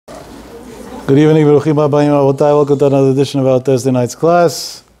Good evening, Baruchim Habayim Avotai. Welcome to another edition of our Thursday night's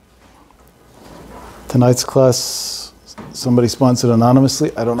class. Tonight's class, somebody sponsored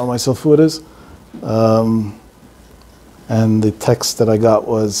anonymously. I don't know myself who it is. And the text that I got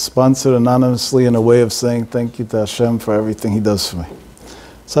was sponsored anonymously in a way of saying thank you to Hashem for everything He does for me.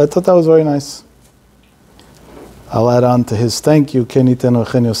 So I thought that was very nice. I'll add on to his thank you, Ken Yiten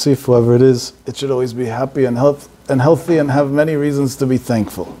V'chen Yosif, whoever it is, it should always be happy and healthy and have many reasons to be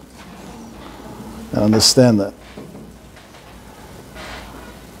thankful. I understand that.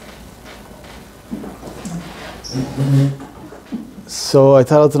 So I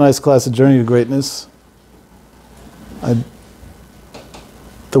titled tonight's class, A Journey to Greatness. The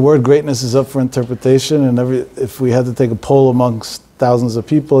word greatness is up for interpretation, and if we had to take a poll amongst thousands of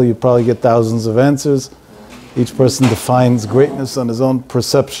people, you'd probably get thousands of answers. Each person defines greatness on his own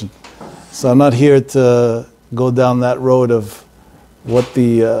perception. So I'm not here to go down that road of what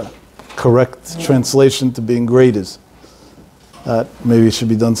the correct translation to being great is. Maybe it should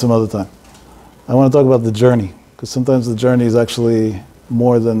be done some other time. I want to talk about the journey, because sometimes the journey is actually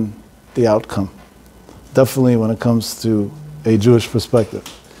more than the outcome. Definitely when it comes to a Jewish perspective.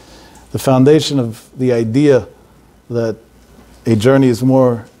 The foundation of the idea that a journey is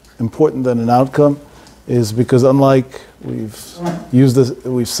more important than an outcome is because, unlike we've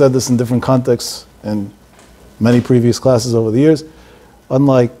said this in different contexts in many previous classes over the years,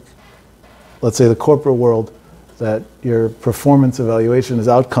 unlike, let's say, the corporate world, that your performance evaluation is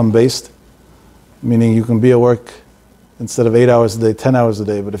outcome based, meaning you can be at work instead of 8 hours a day, 10 hours a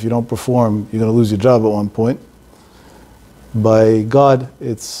day, but if you don't perform, you're going to lose your job at one point. By God,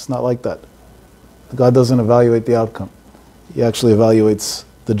 it's not like that. God doesn't evaluate the outcome. He actually evaluates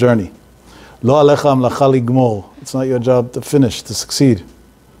the journey. Lo alecha amlacha ligmor. It's not your job to finish, to succeed.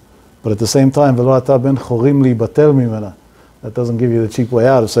 But at the same time, velo ata ben chorim libatel mimena. That doesn't give you the cheap way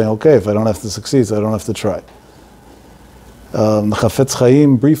out of saying, okay, if I don't have to succeed, so I don't have to try. The Chafetz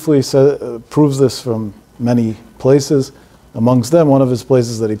Chaim briefly proves this from many places. Amongst them, one of his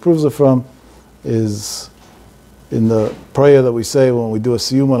places that he proves it from is in the prayer that we say when we do a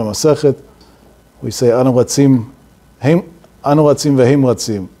siyum on a masechet. We say, Anu ratzim v'hem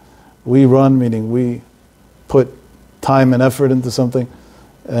ratzim. We run, meaning we put time and effort into something,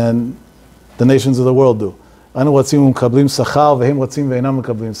 and the nations of the world do. We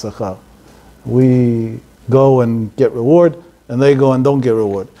go and get reward, and they go and don't get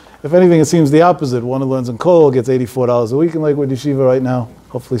reward. If anything, it seems the opposite. One who learns in Kol gets $84 a week in Lakewood Yeshiva right now.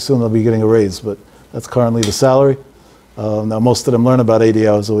 Hopefully soon they'll be getting a raise, but that's currently the salary. Now most of them learn about 80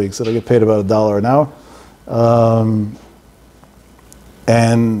 hours a week, so they get paid about $1 an hour.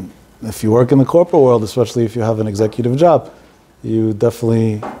 And if you work in the corporate world, especially if you have an executive job, you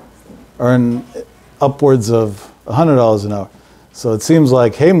definitely earn upwards of $100 an hour. So it seems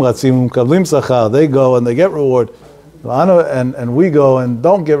like they go and they get reward, and we go and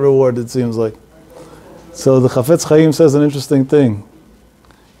don't get reward, it seems like. So the Chafetz Chaim says an interesting thing.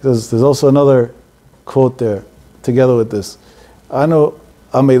 There's also another quote there, together with this. Anu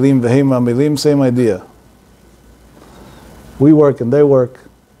amelim v'hem amelim, same idea. We work and they work,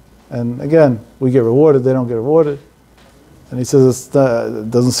 and again, we get rewarded, they don't get rewarded. And he says it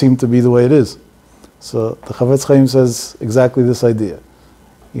doesn't seem to be the way it is. So the Chafetz Chaim says exactly this idea.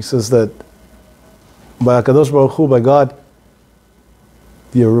 He says that by HaKadosh Baruch Hu, by God,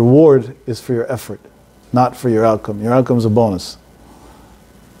 your reward is for your effort, not for your outcome. Your outcome is a bonus.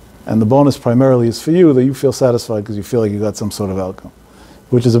 And the bonus primarily is for you, that you feel satisfied because you feel like you got some sort of outcome,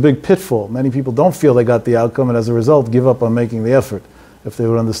 which is a big pitfall. Many people don't feel they got the outcome, and as a result give up on making the effort. If they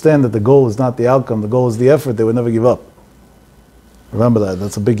would understand that the goal is not the outcome, the goal is the effort, they would never give up. Remember that.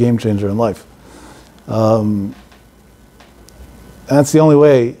 That's a big game changer in life. And that's the only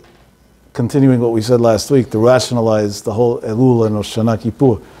way, continuing what we said last week, to rationalize the whole Elul and Rosh Hashanah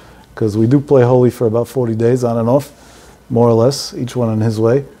Kippur. Because we do play holy for about 40 days, on and off, more or less, each one in his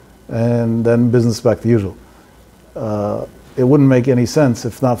way, and then business back to usual. It wouldn't make any sense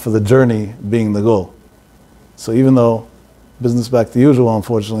if not for the journey being the goal. So even though business back to usual,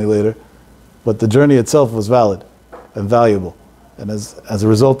 unfortunately, later, but the journey itself was valid and valuable. And as a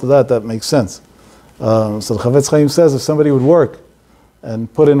result of that, that makes sense. So the Chafetz Chaim says if somebody would work and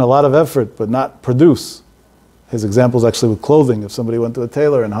put in a lot of effort but not produce, his example is actually with clothing. If somebody went to a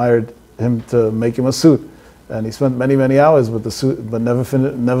tailor and hired him to make him a suit, and he spent many, many hours with the suit but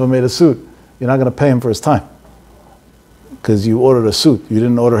never made a suit, you're not going to pay him for his time. Because you ordered a suit. You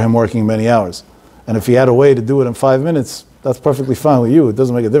didn't order him working many hours. And if he had a way to do it in 5 minutes, that's perfectly fine with you. It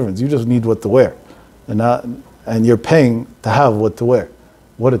doesn't make a difference. You just need what to wear. And you're paying to have what to wear.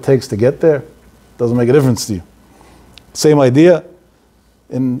 What it takes to get there doesn't make a difference to you. Same idea.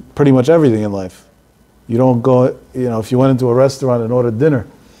 in pretty much everything in life. You don't go, if you went into a restaurant and ordered dinner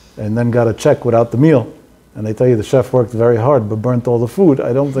and then got a check without the meal, and they tell you the chef worked very hard but burnt all the food,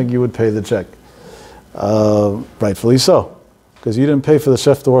 I don't think you would pay the check. Rightfully so, because you didn't pay for the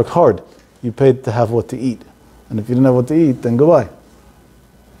chef to work hard. You paid to have what to eat. And if you didn't have what to eat, then goodbye.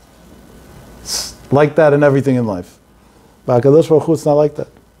 It's like that in everything in life. But HaKadosh Baruch Hu, it's not like that.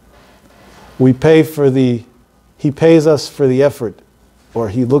 He pays us for the effort, or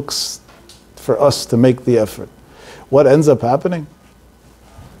he looks for us to make the effort. What ends up happening?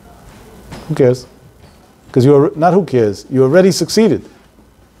 Who cares? Because who cares? You already succeeded.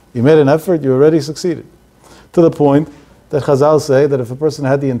 You made an effort, you already succeeded. To the point that Chazal say that if a person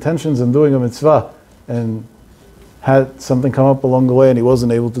had the intentions in doing a mitzvah and had something come up along the way and he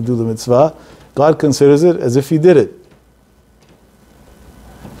wasn't able to do the mitzvah, God considers it as if he did it.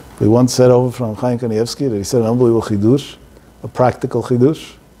 We once said over from Chaim Kanievsky that he said an unbelievable chidush, a practical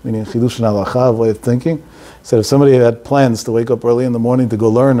chidush, meaning chidush in halacha, a way of thinking. He said if somebody had plans to wake up early in the morning to go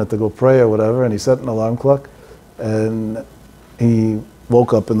learn or to go pray or whatever, and he set an alarm clock, and he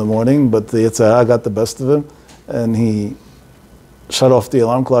woke up in the morning, but the Yetzer Hara got the best of him, and he shut off the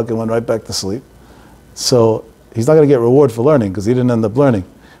alarm clock and went right back to sleep. So he's not going to get reward for learning because he didn't end up learning,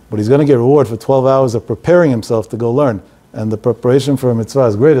 but he's going to get reward for 12 hours of preparing himself to go learn. And the preparation for a mitzvah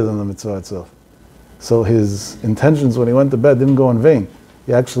is greater than the mitzvah itself. So his intentions when he went to bed didn't go in vain.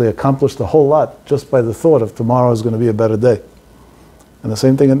 He actually accomplished a whole lot just by the thought of tomorrow is going to be a better day. And the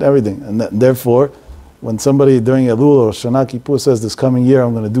same thing in everything. And therefore, when somebody during Elul or Shana Kippur says this coming year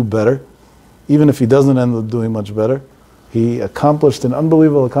I'm going to do better, even if he doesn't end up doing much better, he accomplished an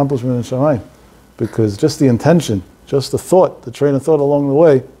unbelievable accomplishment in Shamayim. Because just the intention, just the thought, the train of thought along the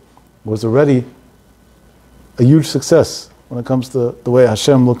way was already a huge success when it comes to the way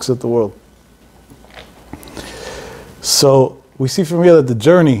Hashem looks at the world. So we see from here that the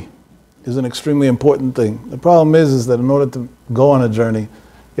journey is an extremely important thing. The problem is that in order to go on a journey,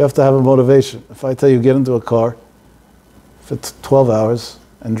 you have to have a motivation. If I tell you get into a car for 12 hours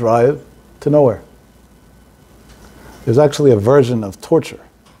and drive to nowhere, there's actually a version of torture,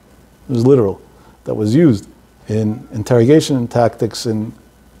 it was literal, that was used in interrogation tactics in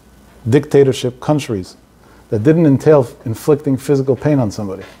dictatorship countries that didn't entail inflicting physical pain on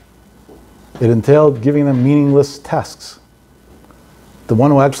somebody. It entailed giving them meaningless tasks. The one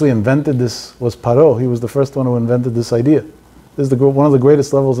who actually invented this was Paro. He was the first one who invented this idea. This is one of the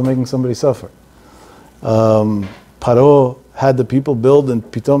greatest levels of making somebody suffer. Paro had the people build and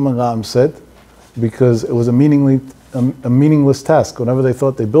Pitom Ra'am said, because it was a meaningless task. Whenever they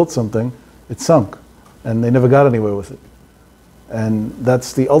thought they built something, it sunk, and they never got anywhere with it. And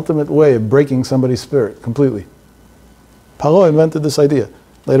that's the ultimate way of breaking somebody's spirit completely. Paro invented this idea.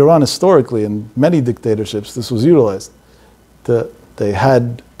 Later on, historically, in many dictatorships, this was utilized. They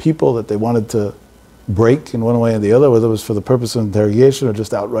had people that they wanted to break in one way or the other, whether it was for the purpose of interrogation or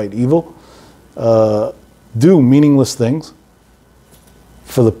just outright evil, do meaningless things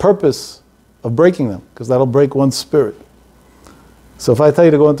for the purpose of breaking them, because that'll break one's spirit. So if I tell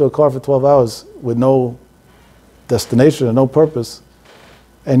you to go into a car for 12 hours with no destination and no purpose,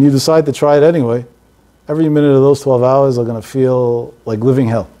 and you decide to try it anyway, every minute of those 12 hours are going to feel like living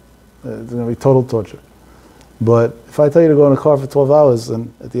hell. It's going to be total torture. But if I tell you to go in a car for 12 hours,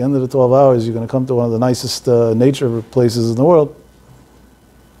 and at the end of the 12 hours you're going to come to one of the nicest nature places in the world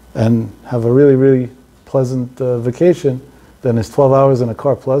and have a really, really pleasant vacation, then is 12 hours in a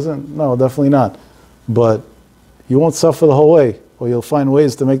car pleasant? No, definitely not. But you won't suffer the whole way, or you'll find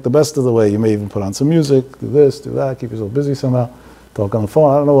ways to make the best of the way. You may even put on some music, do this, do that, keep yourself busy somehow, talk on the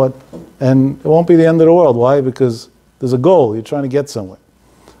phone, I don't know what. And it won't be the end of the world. Why? Because there's a goal. You're trying to get somewhere.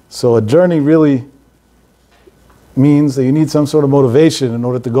 So a journey really means that you need some sort of motivation in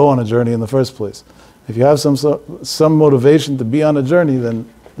order to go on a journey in the first place. If you have some motivation to be on a journey, then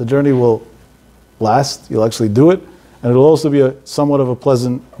the journey will last. You'll actually do it. And it'll also be somewhat of a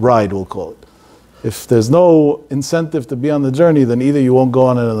pleasant ride, we'll call it. If there's no incentive to be on the journey, then either you won't go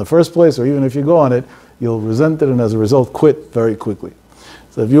on it in the first place, or even if you go on it, you'll resent it and as a result quit very quickly.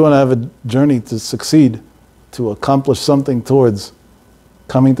 So if you want to have a journey to succeed, to accomplish something towards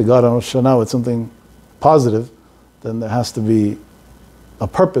coming to God on Rosh Hashanah with something positive, then there has to be a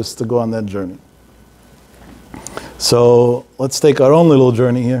purpose to go on that journey. So let's take our own little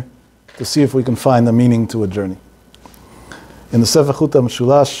journey here to see if we can find the meaning to a journey. In the Sefer Chuta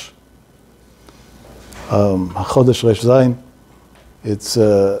Meshulash, HaChodesh Resh Zayin, it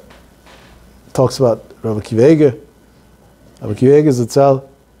talks about Rabbi Akiva Eiger. Rabbi Akiva Eiger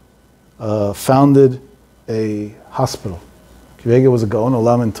Zatzal founded a hospital. Akiva Eiger was a Gaon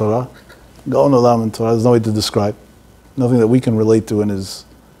Olam in Torah. Gaon Olam in Torah, there's no way to describe. nothing that we can relate to in his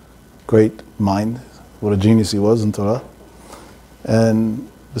great mind, what a genius he was in Torah. And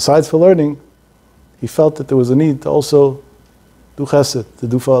besides for learning, he felt that there was a need to also do chesed, to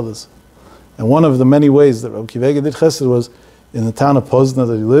do for others. And one of the many ways that Rabbi Akiva Eiger did chesed was in the town of Pozna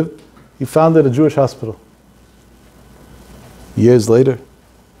that he lived, he founded a Jewish hospital. Years later,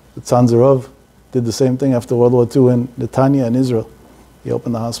 the Tzanzarov did the same thing after World War II in Netanya in Israel. He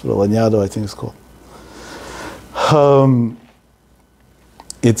opened the hospital, Lanyado I think it's called.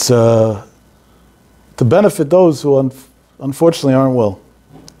 It's to benefit those who unfortunately aren't well.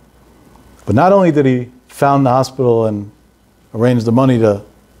 But not only did he found the hospital and arrange the money to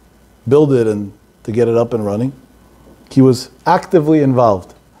build it and to get it up and running, he was actively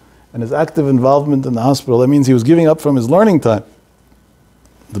involved. And his active involvement in the hospital, that means he was giving up from his learning time.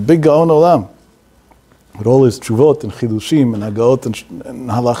 The big Gaon Olam, with all his tshuvot and chidushim and hagaot and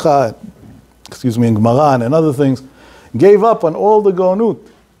halacha, and Gemara and other things, gave up on all the Gaonut,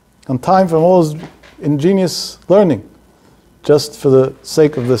 on time from all his ingenious learning, just for the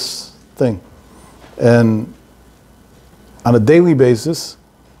sake of this thing. And on a daily basis,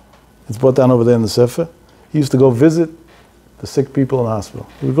 it's brought down over there in the Sefer, he used to go visit the sick people in the hospital.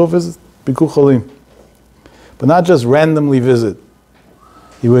 He would go visit Bikur Cholim. But not just randomly visit.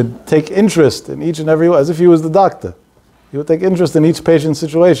 He would take interest in each and every one, as if he was the doctor. He would take interest in each patient's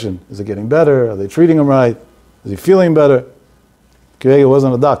situation. Is it getting better? Are they treating him right? Is he feeling better? Akiva Eiger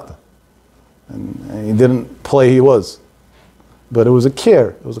wasn't a doctor. And he didn't play he was. But it was a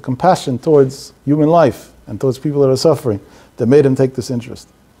care, it was a compassion towards human life and towards people that are suffering that made him take this interest.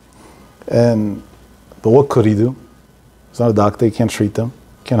 But what could he do? He's not a doctor, he can't treat them,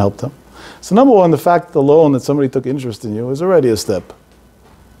 can't help them. So number one, the fact alone that somebody took interest in you is already a step.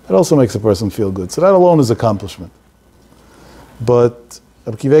 It also makes a person feel good. So that alone is accomplishment. But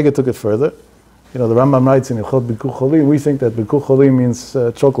Akiva Eiger took it further. You know, the Rambam writes in Hilchot Bikur Cholim, we think that Bikur Cholim means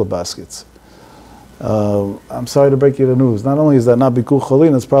chocolate baskets. I'm sorry to break you the news. Not only is that not Bikur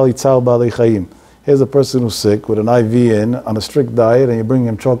Cholim, it's probably Tzar Baalei Chaim. Here's a person who's sick with an IV in, on a strict diet, and you bring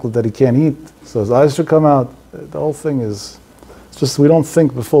him chocolate that he can't eat, so his eyes should come out. The whole thing is, it's just we don't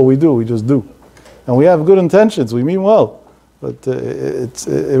think before we do, we just do. And we have good intentions, we mean well, but it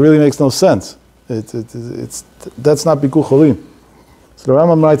really makes no sense. That's not Bikur Cholim. So the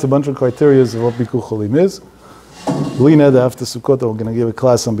Rambam writes a bunch of criteria of what Bikur Cholim is. Lina, after Sukkot, we're going to give a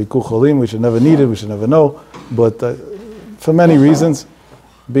class on Bikur Cholim. We should never need it, we should never know, but for many reasons,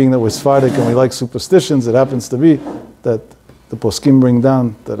 being that we're Sephardic and we like superstitions, it happens to be that the poskim bring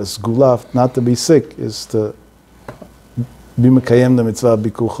down that a sgula, not to be sick, is to be mekayem the mitzvah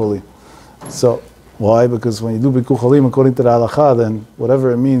Bikur Cholim. So, why? Because when you do Bikur Cholim according to the halacha, then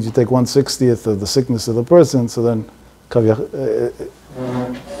whatever it means, you take 1/60th of the sickness of the person, so then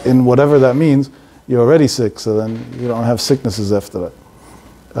in whatever that means, you're already sick, so then you don't have sicknesses after that.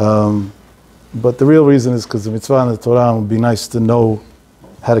 But the real reason is because the mitzvah and the Torah would be nice to know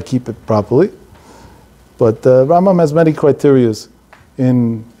how to keep it properly. But Rambam has many criteria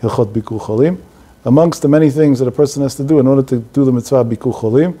in Hilchot Bikur Cholim. Amongst the many things that a person has to do in order to do the mitzvah Bikur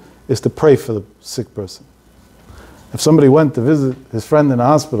Cholim is to pray for the sick person. If somebody went to visit his friend in the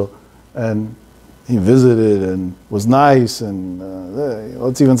hospital and he visited and was nice and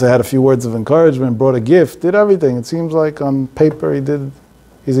let's even say had a few words of encouragement, brought a gift, did everything. It seems like on paper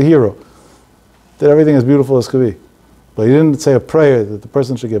he's a hero. Did everything as beautiful as could be. But he didn't say a prayer that the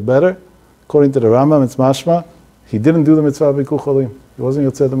person should get better. According to the Rambam, it's mashma, he didn't do the mitzvah Bikur Cholim. He wasn't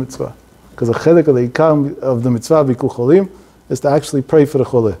yotzei the mitzvah. Because the chedek of the ikar of the mitzvah Bikur Cholim is to actually pray for the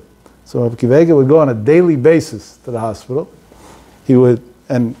choleh. So Akiva Eiger would go on a daily basis to the hospital. He would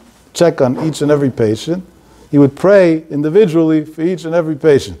and check on each and every patient. He would pray individually for each and every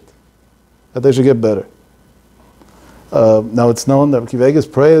patient that they should get better. Now it's known that Akiva Eiger's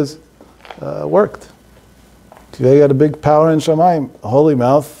prayers worked. Akiva Eiger had a big power in Shamayim, a holy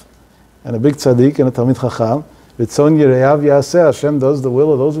mouth, and a big tzaddik and a Talmid Chacham. Ritzon Yireyav Yaseh, Hashem does the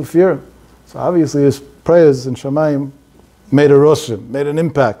will of those who fear Him. So obviously his prayers in Shamayim made a roshim, made an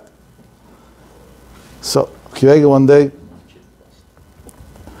impact. So Akiva Eiger one day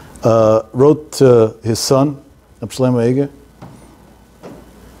wrote to his son, Reb Shlomo Eiger.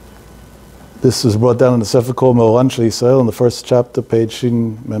 This was brought down in the Sefer called Me'oran Shel Yisrael in the first chapter, page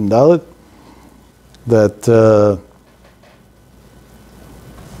Shin Mem Dalet, that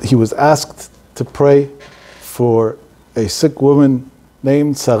he was asked to pray for a sick woman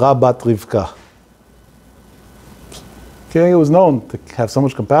named Sarah Bat Rivka. Akiva Eiger was known to have so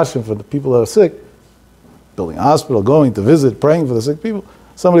much compassion for the people that are sick, building a hospital, going to visit, praying for the sick people.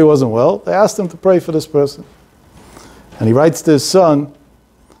 Somebody wasn't well, they asked him to pray for this person. And he writes to his son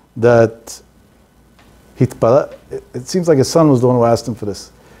that It seems like his son was the one who asked him for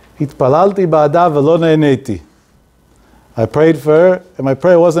this. Hitpalalti ba'ada velo ne'eneti. I prayed for her, and my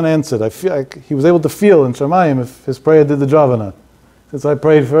prayer wasn't answered. I feel like he was able to feel in Shamayim if his prayer did the job or not. Since I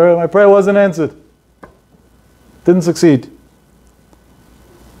prayed for her, my prayer wasn't answered. Didn't succeed.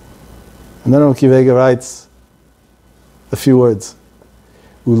 And then Rabbi Yaakov writes a few words.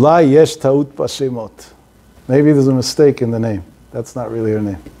 Ulai yesh ta'ut b'shemot. Maybe there's a mistake in the name. That's not really her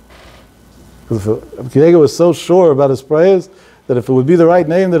name. Because Rabbi Yaakov was so sure about his prayers that if it would be the right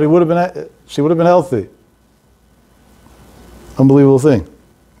name, that she would have been healthy. Unbelievable thing.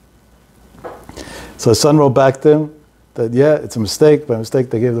 So his son wrote back to him that, yeah, it's a mistake. By mistake,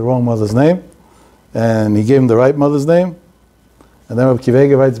 they gave the wrong mother's name. And he gave him the right mother's name. And then Rabbi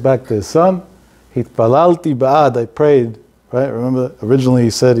Yaakov writes back to his son, Hitpalalti ba'ad, I prayed, right? Remember, originally he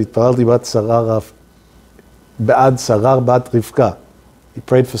said, Hitpalalti ba'ad sarar bat Rivka. He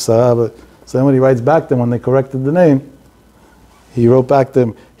prayed for Sarah, but so then when he writes back to him, when they corrected the name, he wrote back to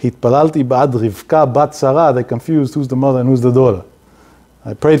him, Hitpalalti ba'ad Rivka bat Sarah. They confused who's the mother and who's the daughter.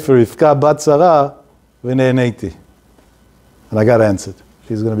 I prayed for Rivka bat Sarah, v'ne'eneti. And I got answered.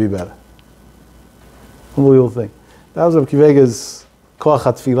 She's going to be better. Unbelievable thing. That was Rabbi Akiva's koach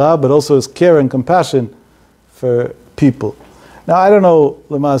hatfilah, but also his care and compassion for people. Now, I don't know,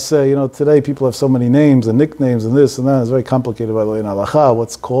 Lema'aseh, today people have so many names and nicknames and this and that. It's very complicated, by the way, in halacha,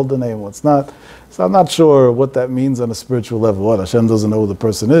 what's called the name, what's not. So I'm not sure what that means on a spiritual level. What, Hashem doesn't know who the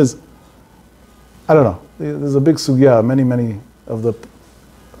person is? I don't know. There's a big sugya. Many of the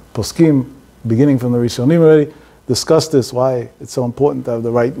poskim, beginning from the Rishonim already, discuss this, why it's so important to have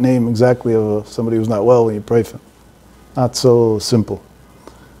the right name exactly of somebody who's not well when you pray for them. Not so simple.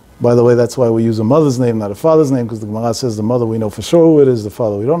 By the way, that's why we use a mother's name, not a father's name, because the Gemara says the mother we know for sure who it is, the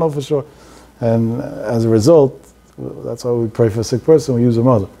father we don't know for sure. And as a result, that's why we pray for a sick person, we use a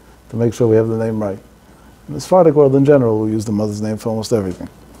mother, to make sure we have the name right. In the Sephardic world in general, we use the mother's name for almost everything.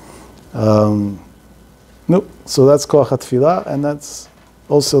 So that's koach hatfilah, and that's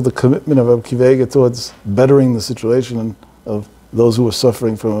also the commitment of Rabbi Akiva towards bettering the situation of those who are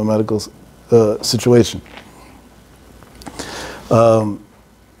suffering from a medical situation.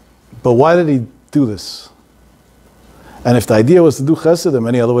 But why did he do this? And if the idea was to do chesed, there are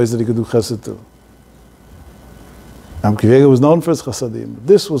many other ways that he could do chesed too. Rabbi Akiva was known for his chasadim.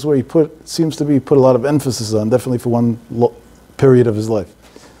 This was where he put a lot of emphasis on, definitely for one period of his life.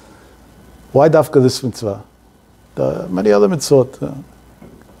 Why dafka this mitzvah? There are many other mitzvot.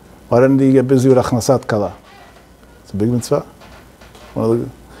 Why didn't he get busy with achnasat kala? It's a big mitzvah.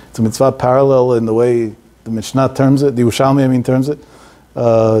 It's a mitzvah parallel in the way the Mishnah terms it, the Yerushalmi terms it,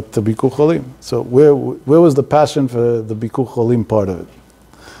 to Bikur Cholim. So where was the passion for the Bikur Cholim part of it?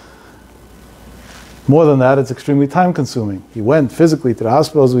 More than that, it's extremely time consuming. He went physically to the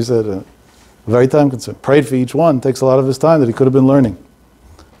hospitals, we said, very time consuming. Prayed for each one, takes a lot of his time that he could have been learning.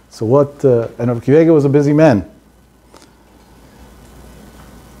 So and Rabbi Akiva was a busy man.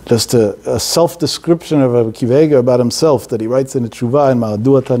 Just a self-description of Rabbi Akiva about himself that he writes in the Tshuva in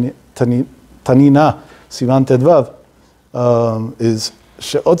Ma'adua Tanina, Sivan Tedvav, is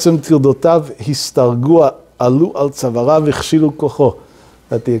she'otzem tildotav histargu alu al tzavarav v'chshilu kocho.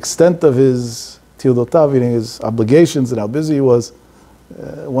 That the extent of his tildotav, meaning his obligations and how busy he was,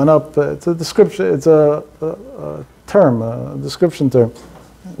 went up. It's a description. It's a term, a description term.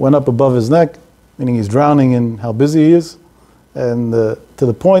 Went up above his neck, meaning he's drowning in how busy he is, and to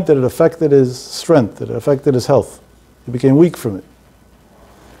the point that it affected his strength, that it affected his health. He became weak from it.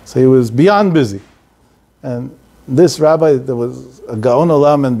 So he was beyond busy. And this rabbi, that was a Gaon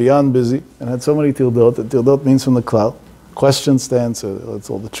Olam and beyond busy, and had so many tildot. Tildot means from the klal. Questions to answer. It's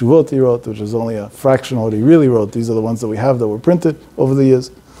all the tshuvot he wrote, which is only a fraction of what he really wrote. These are the ones that we have that were printed over the years.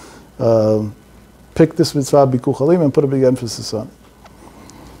 Picked this mitzvah, Bikur Cholim, and put a big emphasis on it.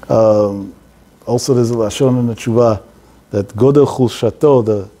 Also, there's a lashon in the tshuva that Godel Chulshato,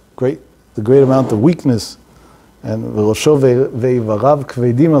 the great amount of weakness, and V'rosho ve'ivarav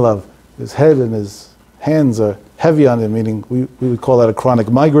kvedim alav, his head and his hands are heavy on him, meaning we would call that a chronic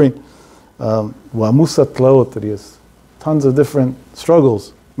migraine. Wa'amusat tlaot, that he has tons of different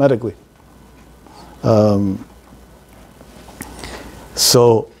struggles medically.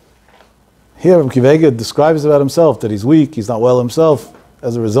 So here Rabbi Akiva describes about himself that he's weak, he's not well himself,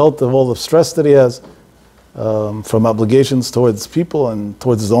 as a result of all the stress that he has from obligations towards people and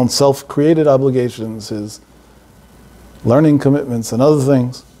towards his own self-created obligations, his learning commitments and other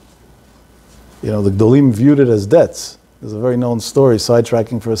things. The Gdolim viewed it as debts. There's a very known story,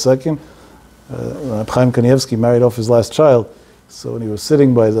 sidetracking for a second. Chaim Kanievsky married off his last child, so when he was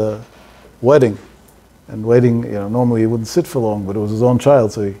sitting by the wedding and waiting, normally he wouldn't sit for long, but it was his own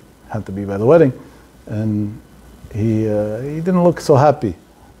child, so he had to be by the wedding. and he didn't look so happy.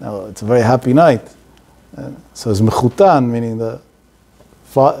 Now, it's a very happy night. So his mechutan, meaning the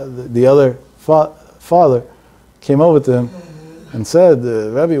other father, came over to him and said,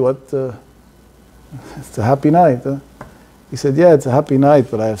 Rabbi, it's a happy night. Huh? He said, yeah, it's a happy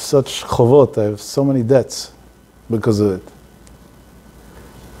night, but I have such chovot, I have so many debts because of it.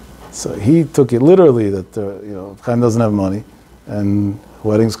 So he took it literally that, Chaim doesn't have money, and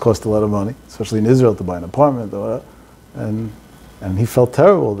weddings cost a lot of money, especially in Israel, to buy an apartment or whatever. And he felt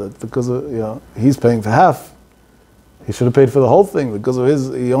terrible that because of, he's paying for half. He should have paid for the whole thing because of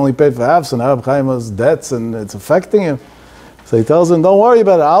he only paid for half, so now Chaim has debts and it's affecting him. So he tells him, don't worry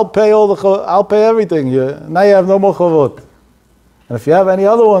about it, I'll pay everything. Now you have no more chovot. And if you have any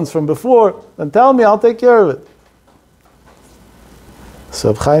other ones from before, then tell me, I'll take care of it.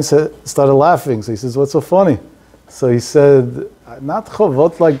 So Chaim started laughing. So he says, what's so funny? So he said, not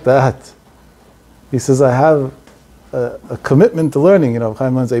chovot like that. He says, I have a commitment to learning.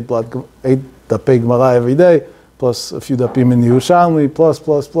 Chaim learns 8 dapei Gemara every day, plus a few dapim in Yerushalmi, plus.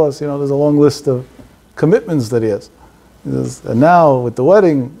 There's a long list of commitments that he has. And now with the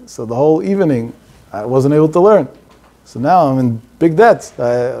wedding, so the whole evening, I wasn't able to learn. So now I'm in big debts. What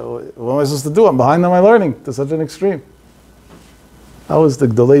am I supposed to do? I'm behind on my learning to such an extreme. That was the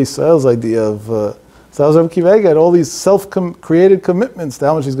Gdolei Yisrael's idea of, so that was Rabbi Akiva Eiger had all these self-created commitments to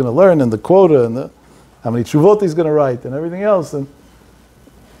how much he's going to learn and the quota and how many tshuvot he's going to write and everything else. And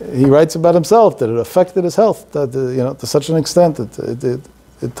he writes about himself that it affected his health, that to such an extent that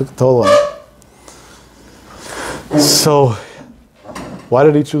it took a toll on him. So, why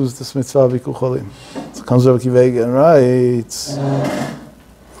did he choose this mitzvah Bikuch Cholim? So comes Rabbi Akiva Eiger and writes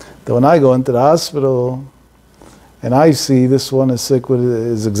that when I go into the hospital and I see this one is sick,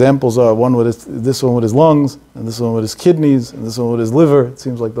 his examples are this one with his lungs, and this one with his kidneys, and this one with his liver. It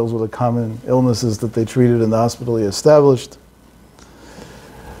seems like those were the common illnesses that they treated in the hospital he established.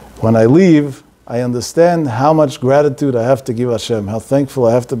 When I leave, I understand how much gratitude I have to give Hashem, how thankful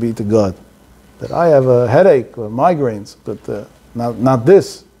I have to be to God. That I have a headache or migraines, but not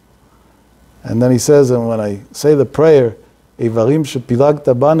this. And then he says, and when I say the prayer, Eivarim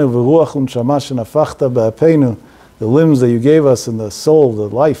shepilagta banu v'ruach unshama shenafachta b'apeinu, the limbs that you gave us and the soul, the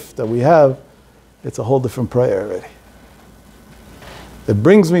life that we have, it's a whole different prayer already. It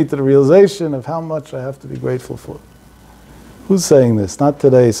brings me to the realization of how much I have to be grateful for. Who's saying this? Not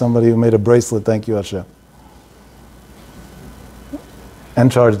today, somebody who made a bracelet, thank you Hashem.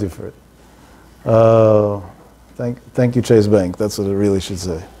 And charged you for it. Thank you Chase Bank, that's what it really should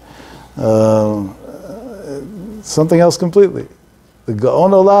say. Something else completely. The Gaon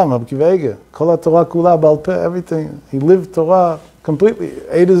Olam, Rabbi Akiva Eiger, Kol HaTorah Kula Bal Peh, everything. He lived Torah completely,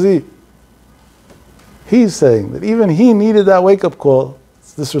 A to Z. He's saying that even he needed that wake-up call.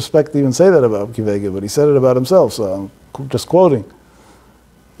 It's disrespect to even say that about Rabbi Akiva Eiger, but he said it about himself, so I'm just quoting.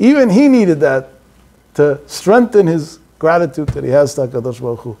 Even he needed that to strengthen his gratitude that he has to HaKadosh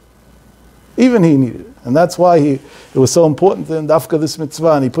Baruch Hu. Even he needed it. And that's why it was so important to him, dafka this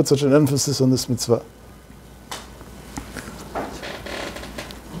mitzvah, and he put such an emphasis on this mitzvah.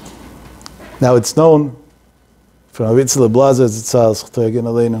 Now it's known from Rabbi Yitzchak Blazer Zitzal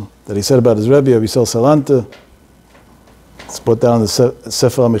that he said about his Rebbe, Rabbi Yisrael Salanta. It's brought down in the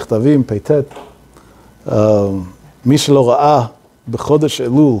Sefer HaMichtavim, Peitet. Mi shelo ra'ah b'chodesh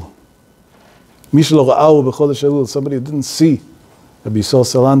Elul. Mi shelo ra'ahu b'chodesh Elul. Somebody who didn't see Rabbi Yisrael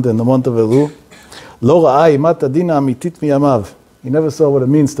Salanta in the month of Elul. Lo ra'ah imat adina amitit miyamav. He never saw what it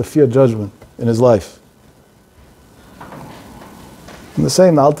means to fear judgment in his life. And the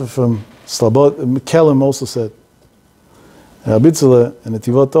same Alta from Slabot, Kelim also said, Rabbi Tzile and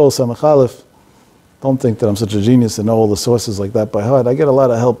Netivot Or Samach Aleph, don't think that I'm such a genius to know all the sources like that by heart. I get a lot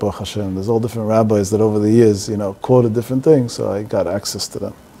of help, Baruch Hashem. There's all different rabbis that over the years, quoted different things, so I got access to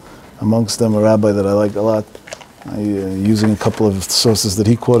them. Amongst them, a rabbi that I like a lot, using a couple of sources that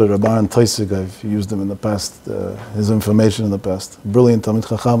he quoted, Rabbi Aaron Teisig. I've used them in the past, his information in the past. Brilliant Talmid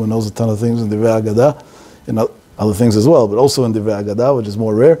Chacham who knows a ton of things in Divrei Agadah, and other things as well, but also in Divrei Agadah, which is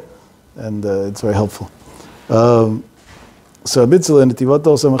more rare. And it's very helpful. So Rabbi Tzile in Netivot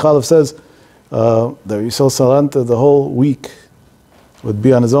Or Samach Aleph says that Yisrael Salanta the whole week would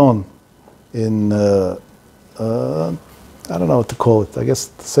be on his own in, I don't know what to call it. I guess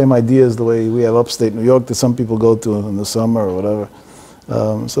the same idea as the way we have upstate New York that some people go to in the summer or whatever.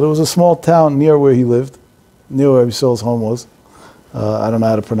 So there was a small town near where he lived, near where Yisrael's home was. I don't know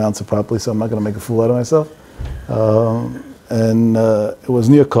how to pronounce it properly, so I'm not going to make a fool out of myself. And it was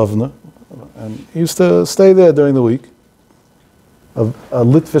near Kovna. And he used to stay there during the week. A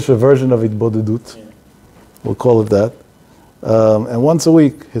Litvischer version of Itbodedut, we'll call it that. And once a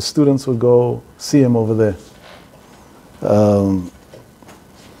week, his students would go see him over there.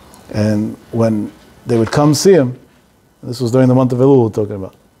 And when they would come see him, this was during the month of Elul we're talking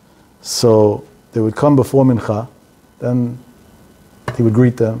about, so they would come before Mincha, then he would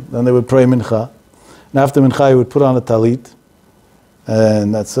greet them, then they would pray Mincha, and after Mincha he would put on a talit,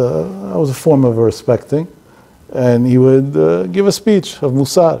 and that was a form of respecting, and he would give a speech of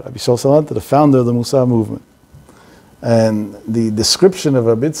Musar, Rabbi Shol Salanta, the founder of the Musar movement. And the description of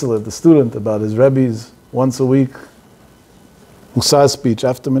Rabbi Itzler, the student, about his Rebbe's once a week Musar speech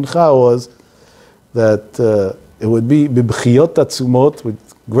after Mincha was that it would be bibchiyot atzumot, with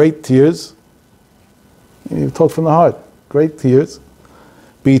great tears. You talk from the heart, great tears.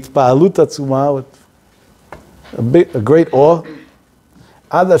 Beitpa'alut atzuma, with a great awe.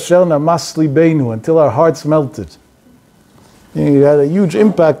 Ad asher namas libeinu, until our hearts melted. He had a huge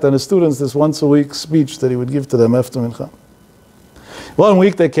impact on the students, this once a week speech that he would give to them after Mincha. One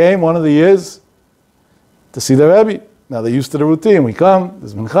week they came, one of the years, to see their Rebbe. Now they're used to the routine. We come,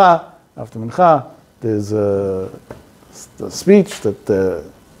 there's Mincha, after Mincha, there's a speech that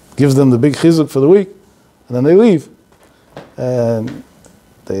gives them the big chizuk for the week, and then they leave. And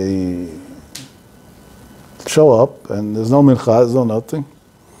they show up, and there's no Mincha, there's no nothing.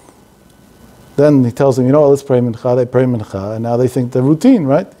 Then he tells them, you know, let's pray Mincha. They pray Mincha, and now they think the routine,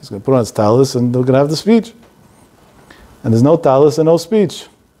 right? He's going to put on his talis, and they're going to have the speech. And there's no talis and no speech.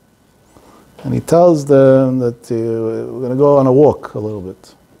 And he tells them that we're going to go on a walk a little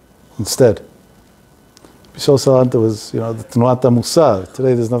bit instead. Bishol Salanta was, the Tenuat Musar.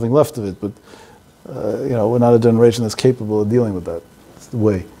 Today there's nothing left of it, but we're not a generation that's capable of dealing with that. It's the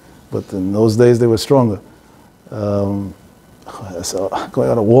way. But in those days they were stronger. So going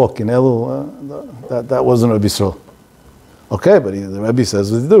on a walk in Elul, that wasn't Rabbi Yisrael. Okay, but the Rebbe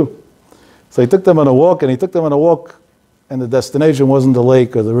says what to do. So he took them on a walk, and the destination wasn't the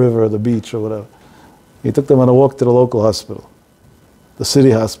lake or the river or the beach or whatever. He took them on a walk to the local hospital, the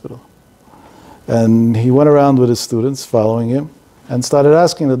city hospital. And he went around with his students following him and started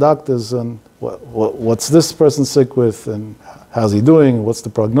asking the doctors, what's this person sick with, and how's he doing, what's the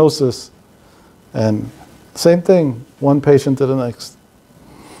prognosis? And same thing, one patient to the next.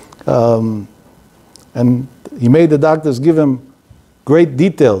 And he made the doctors give him great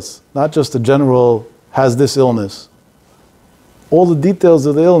details, not just a general, has this illness. All the details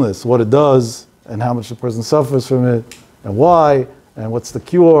of the illness, what it does, and how much the person suffers from it, and why, and what's the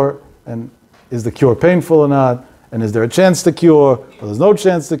cure, and is the cure painful or not, and is there a chance to cure, or there's no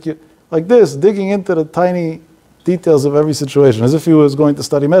chance to cure. Like this, digging into the tiny details of every situation, as if he was going to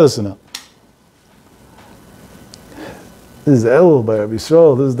study medicine now. This is Elul by Rabbi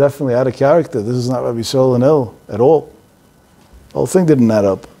Yisrael. This is definitely out of character. This is not Rabbi Yisrael and Elul at all. The whole thing didn't add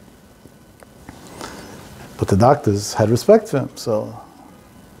up. But the doctors had respect for him, so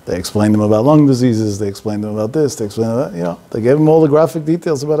they explained to him about lung diseases, they explained to him about this, they explained about, they gave him all the graphic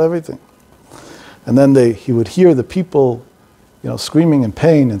details about everything. And then he would hear the people, screaming in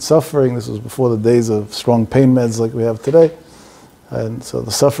pain and suffering. This was before the days of strong pain meds like we have today. And so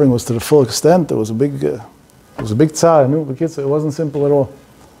the suffering was to the full extent. There was a big tzar, it wasn't simple at all.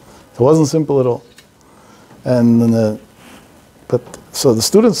 It wasn't simple at all. And so the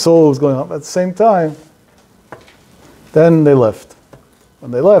students saw what was going on, but at the same time, then they left.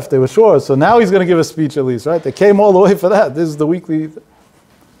 When they left, they were sure. So now he's going to give a speech at least, right? They came all the way for that. This is the weekly.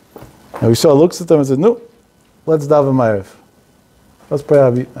 And we saw, looks at them and said, no, let's daven ma'ariv. Let's pray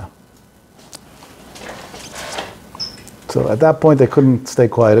Abit. So at that point, they couldn't stay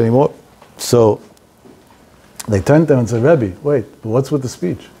quiet anymore. So they turned to him and said, Rebbe, wait, but what's with the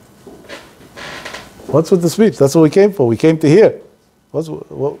speech? What's with the speech? That's what we came for. We came to hear.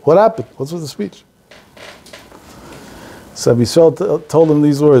 What happened? What's with the speech? So Rabbi Yisrael told him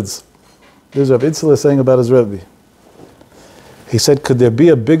these words. This is Rabbi Itzler saying about his Rebbe. He said, could there be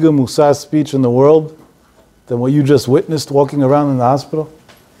a bigger Musar speech in the world than what you just witnessed walking around in the hospital?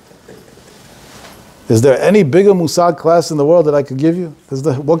 Is there any bigger Musar class in the world that I could give you?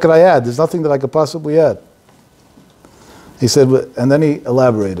 What could I add? There's nothing that I could possibly add. He said, and then he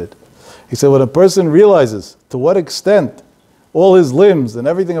elaborated. He said, when a person realizes to what extent all his limbs and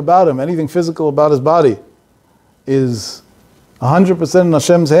everything about him, anything physical about his body, is 100% in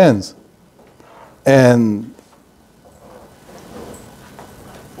Hashem's hands, and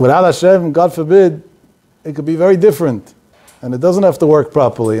without Hashem, God forbid, it could be very different, and it doesn't have to work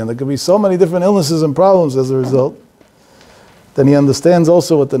properly, and there could be so many different illnesses and problems as a result. Then he understands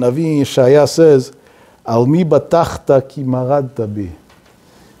also what the Navi Yeshaya says, Al mi batachta ki maradta bi.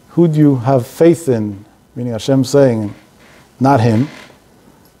 Who do you have faith in? Meaning Hashem saying, not him.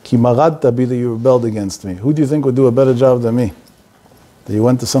 Ki maradta bi, that you rebelled against me. Who do you think would do a better job than me? that you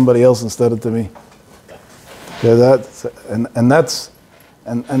went to somebody else instead of to me. Okay, that's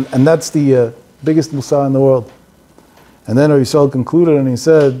the biggest Musa in the world. And then Yisrael concluded and he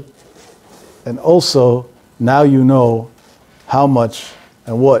said, and also now you know how much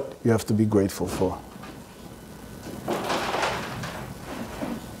and what you have to be grateful for.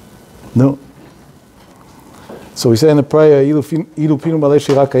 No. So we say in the prayer,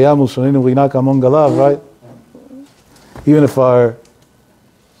 right? Even if our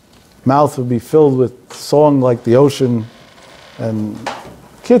mouth would be filled with song like the ocean and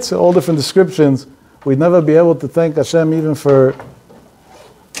kids, all different descriptions, we'd never be able to thank Hashem even for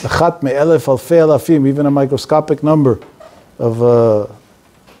achat me'elef alfei alafim, even a microscopic number of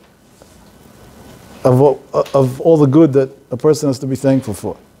all the good that a person has to be thankful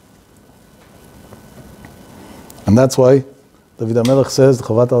for. And that's why David HaMelech says, the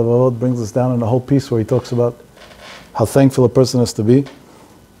Chavat HaLevavot brings us down in a whole piece where he talks about how thankful a person has to be.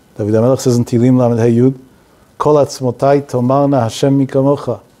 David HaMelech says in Tilim Lamed Hey Yud, Kol atzmotai tomarna Hashem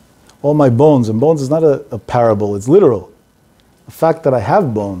mikamocha. All my bones, and bones is not a parable, it's literal. The fact that I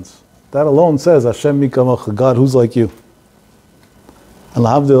have bones, that alone says Hashem mikamocha, God who's like you. And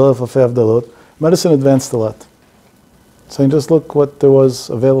lahavdil alfafei avdalot, medicine advanced a lot. So you just look what there was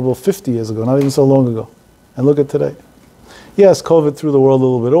available 50 years ago, not even so long ago. And look at today. Yes, COVID threw the world a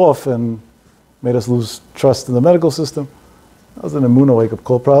little bit off and made us lose trust in the medical system. That was an Emunah wake-up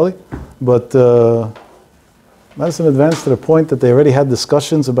call probably. But medicine advanced to the point that they already had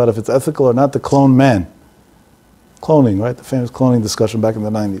discussions about if it's ethical or not to clone man. Cloning, right? The famous cloning discussion back in the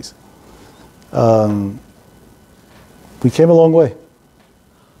 90s. We came a long way.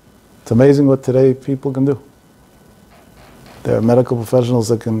 It's amazing what today people can do. There are medical professionals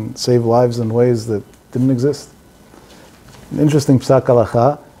that can save lives in ways that didn't exist. An interesting psak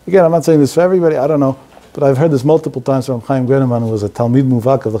halacha. Again, I'm not saying this for everybody, I don't know, but I've heard this multiple times from Chaim Greneman, who was a Talmid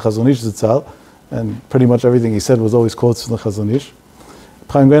Muvak of the Chazon Ish Zitzal, and pretty much everything he said was always quotes from the Chazon Ish.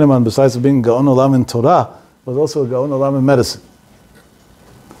 Chaim Greneman, besides being Gaon Olam in Torah, was also a Gaon Olam in medicine.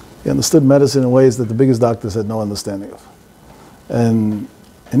 He understood medicine in ways that the biggest doctors had no understanding of. And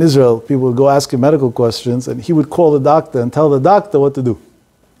in Israel, people would go ask him medical questions, and he would call the doctor and tell the doctor what to do.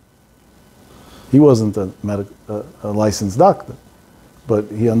 He wasn't a licensed doctor, but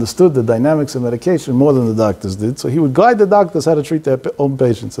he understood the dynamics of medication more than the doctors did, so he would guide the doctors how to treat their own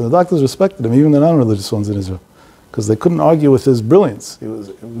patients. And the doctors respected him, even the non-religious ones in Israel, because they couldn't argue with his brilliance. It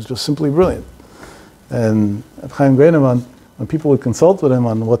was just simply brilliant. And Chaim Greneman, when people would consult with him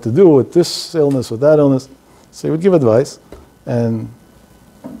on what to do with this illness, with that illness, so he would give advice. And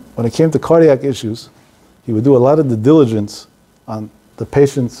when it came to cardiac issues, he would do a lot of the diligence on the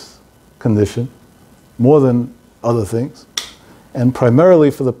patient's condition, more than other things, and primarily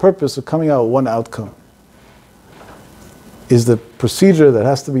for the purpose of coming out with one outcome. Is the procedure that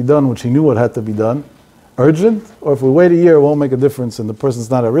has to be done, which he knew what had to be done, urgent, or if we wait a year, it won't make a difference and the person's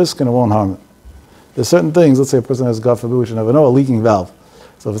not at risk and it won't harm him? There's certain things, let's say a person has, God forbid, we should never know, a leaking valve.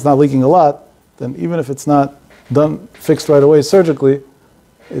 So if it's not leaking a lot, then even if it's not done, fixed right away surgically,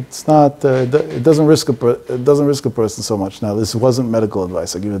 it's not, it doesn't risk a person so much. Now, this wasn't medical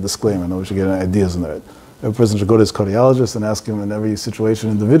advice. I give you a disclaimer. No one should get any ideas in there. Every person should go to his cardiologist and ask him in every situation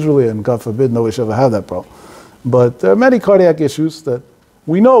individually, and God forbid, nobody should ever have that problem. But there are many cardiac issues that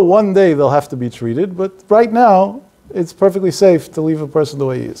we know one day they'll have to be treated, but right now, it's perfectly safe to leave a person the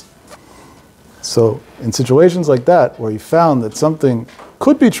way he is. So, in situations like that, where he found that something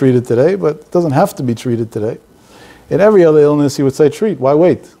could be treated today, but doesn't have to be treated today, in every other illness, he would say, treat, why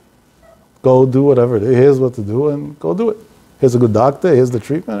wait? Go do whatever it is. Here's what to do, and go do it. Here's a good doctor, here's the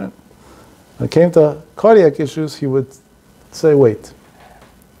treatment. When it came to cardiac issues, he would say, wait.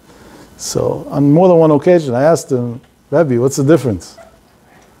 So, on more than one occasion, I asked him, Rebbe, what's the difference?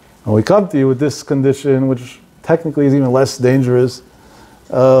 When we come to you with this condition, which technically is even less dangerous,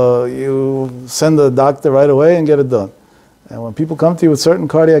 you send the doctor right away and get it done. And when people come to you with certain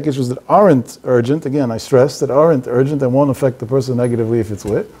cardiac issues that aren't urgent, again, I stress that aren't urgent and won't affect the person negatively if it's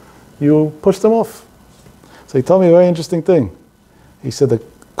with, you push them off. So he told me a very interesting thing. He said that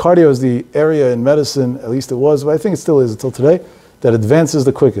cardio is the area in medicine, at least it was, but I think it still is until today, that advances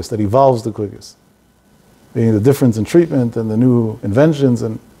the quickest, that evolves the quickest. Meaning the difference in treatment and the new inventions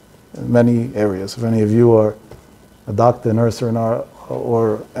in many areas. If any of you are a doctor, nurse,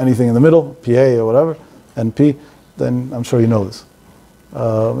 or anything in the middle, PA or whatever, NP, then I'm sure you know this.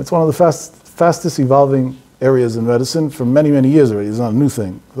 It's one of the fastest evolving areas in medicine for many, many years already. It's not a new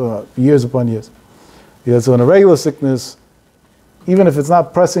thing, years upon years. Because so in a regular sickness, even if it's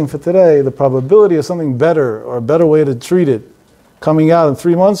not pressing for today, the probability of something better or a better way to treat it coming out in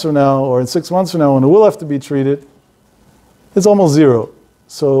 3 months from now or in 6 months from now when it will have to be treated it's almost zero.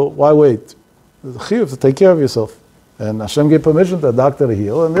 So why wait? There's a chiyuv to take care of yourself. And Hashem gave permission to a doctor to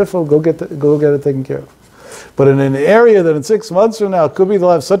heal, and therefore go get it taken care of. But in an area that in 6 months from now, could be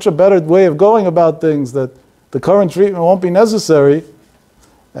they'll have such a better way of going about things that the current treatment won't be necessary.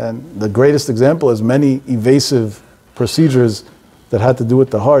 And the greatest example is many evasive procedures that had to do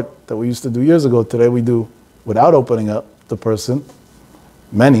with the heart that we used to do years ago. Today we do without opening up the person,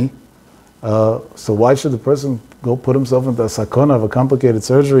 many. So why should the person go put himself into a sakona of a complicated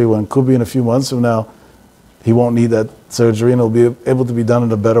surgery when it could be in a few months from now he won't need that surgery and it'll be able to be done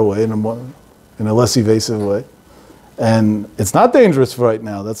in a better way, in a less evasive way. And it's not dangerous for right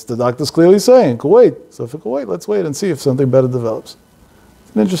now. That's the doctor's clearly saying. It could wait. So if it could wait, let's wait and see if something better develops.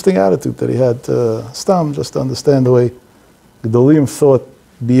 It's an interesting attitude that he had, Stam, just to understand the way Gedolim thought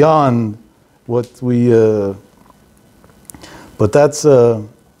beyond what we... but that's...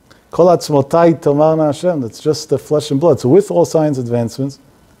 Kol atzmotai tomarna Hashem. That's just the flesh and blood. So with all scientific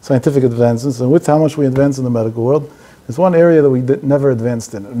advancements, and with how much we advance in the medical world, there's one area that we never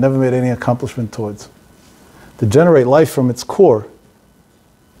advanced in, never made any accomplishment towards. To generate life from its core,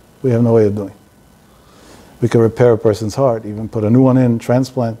 we have no way of doing. We could repair a person's heart, even put a new one in,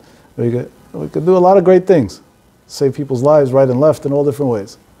 transplant. We could do a lot of great things. Save people's lives right and left in all different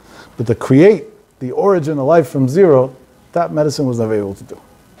ways. But to create the origin of life from zero, that medicine was never able to do.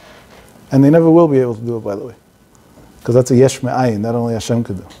 And they never will be able to do it, by the way. Because that's a yesh me'ayin, that only Hashem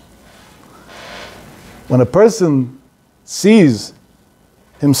could do. When a person sees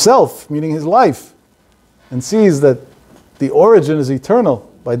himself, meaning his life, and sees that the origin is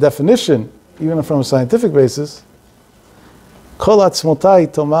eternal, by definition, even from a scientific basis, Kol atzmotai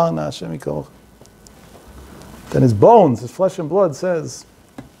tomarna Hashem yikamocha. Then his bones, his flesh and blood says,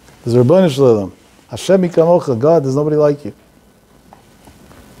 there's a Rebbeinu Shalom, Hashem yikamocha, God, there's nobody like you.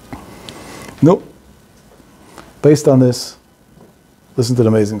 Nope. Based on this, listen to the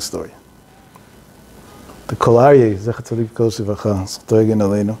amazing story. The Kol Aryeh, Zecher Tzadik V'Kodesh Livracha, Zchut Yagen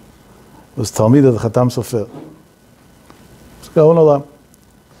Aleinu, was Talmid of the Chatam Sofer. It's Gaon Olam.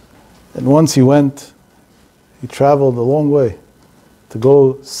 And once he traveled a long way to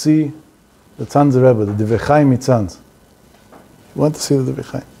go see the Tzanz Rebbe, the Divrei Chaim Mitzanz. He went to see the Divrei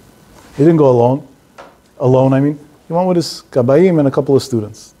Chaim. He didn't go alone. He went with his Kabayim and a couple of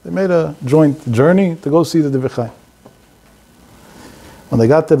students. They made a joint journey to go see the Divrei Chaim. When they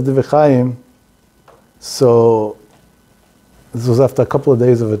got to the Divrei Chaim, so this was after a couple of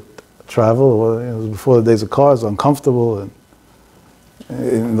days of travel. It was before the days of cars, uncomfortable. And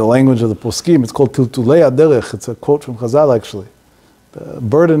in the language of the poskim, it's called Tiltulei Aderech. It's a quote from Chazal, actually. The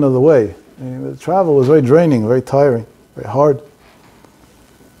burden of the way. The travel was very draining, very tiring, very hard.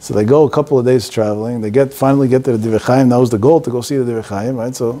 So they go a couple of days traveling. They finally get to the Divrei Chaim. That was the goal, to go see the Divrei Chaim,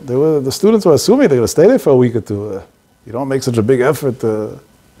 right? So the students were assuming they're going to stay there for a week or two. You don't make such a big effort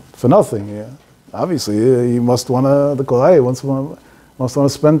for nothing. Yeah. Obviously, you must want to, the Kolai must want to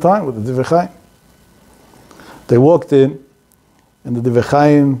spend time with the Divrei Chaim. They walked in, and the Divrei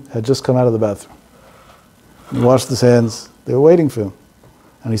Chaim had just come out of the bathroom. He washed his hands. They were waiting for him.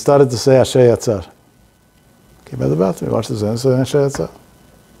 And he started to say, Asher Yatzar. Came out of the bathroom, he washed his hands, and said, Asher Yatzar.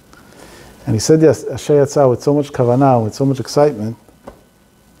 And he said, yes, Asher Yatzar, with so much kavanah, with so much excitement,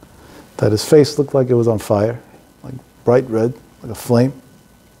 that his face looked like it was on fire, like bright red, like a flame.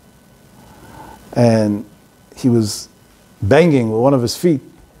 And he was banging with one of his feet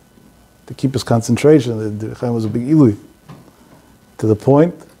to keep his concentration. The Chaim was a big ilui, to the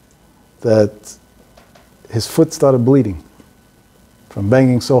point that his foot started bleeding from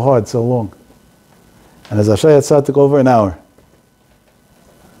banging so hard, so long. And as Asher Yatzar took over an hour,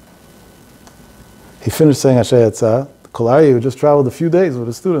 he finished saying Asher Yatzar. The Kol Aryeh, who just traveled a few days with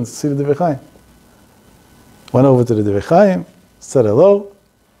his students to see the Divrei Chaim, went over to the Divrei Chaim, said hello,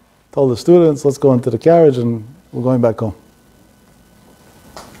 told the students, let's go into the carriage and we're going back home.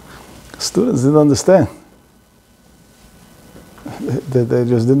 The students didn't understand. They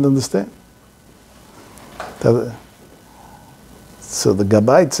just didn't understand. So the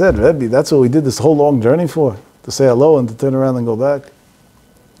Gabbai said, Rebbe, that's what we did this whole long journey for, to say hello and to turn around and go back.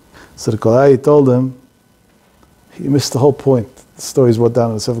 So the Kol Aryeh told him, he missed the whole point. The story is brought down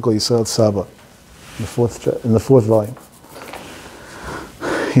in the Sefer called Yisrael Saba, in the fourth volume.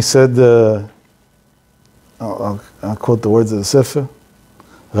 He said, I'll quote the words of the Sefer,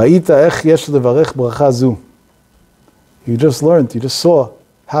 Ra'ita ech yesh levarech bracha zu. You just learned, you just saw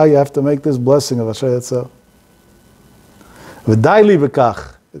how you have to make this blessing of Asher Yatzar. V'dai li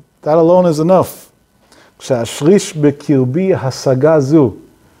b'kach. That alone is enough. K'sha'ashrish b'kirbi hasaga zu.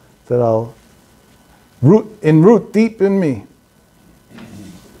 That I'll root deep in me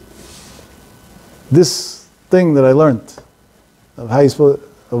this thing that I learned, of how you supposed,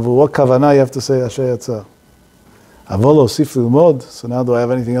 of what kavanah you have to say Asher Yatzah. Avolo sif l'mod. So now do I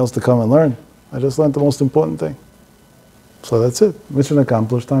have anything else to come and learn? I just learned the most important thing. So that's it. Mission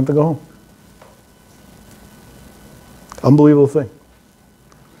accomplished. Time to go home. Unbelievable thing.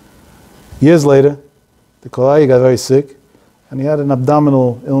 Years later, the Kolai got very sick, and he had an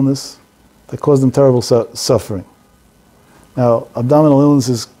abdominal illness that caused him terrible suffering. Now, abdominal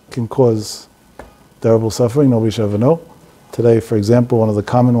illnesses can cause terrible suffering. Nobody should ever know. Today, for example, one of the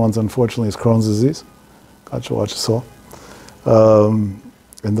common ones, unfortunately, is Crohn's disease. God should watch us all.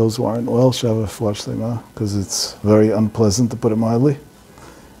 And those who aren't well should have a watch them, because it's very unpleasant, to put it mildly.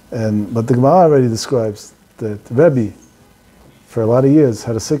 But the Gemara already describes that Rebbe, for a lot of years,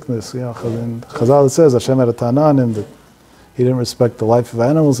 had a sickness. You know, in Chazal it says Hashem had a ta'ana on him that he didn't respect the life of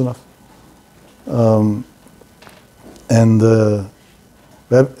animals enough. The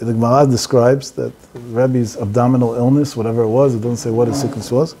Gemara describes that Rebbe's abdominal illness, whatever it was, it doesn't say what his sickness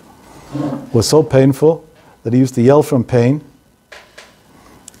was so painful that he used to yell from pain.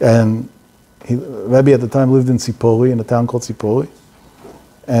 And Rebbe at the time lived in Sipori, in a town called Sipori.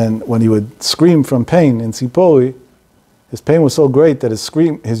 And when he would scream from pain in Sipori, his pain was so great that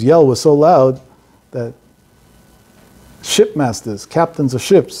his yell was so loud that shipmasters, captains of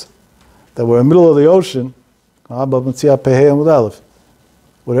ships that were in the middle of the ocean,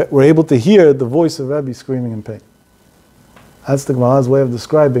 were able to hear the voice of Rebbe screaming in pain. That's the Gemara's way of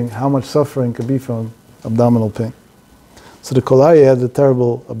describing how much suffering could be from abdominal pain. So the Kolai had a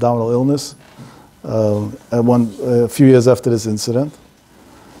terrible abdominal illness a few years after this incident.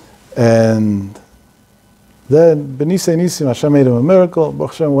 And then, B'nisei Nisim, Hashem made him a miracle.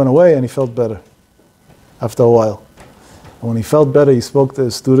 Baruch Hashem went away and he felt better after a while. And when he felt better, he spoke to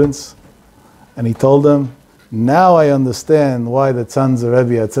his students and he told them, now I understand why the Tzanzer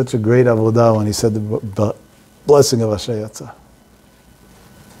Rebbe had such a great avodah when he said the blessing of Asher Yatzah.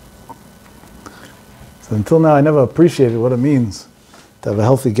 So until now, I never appreciated what it means to have a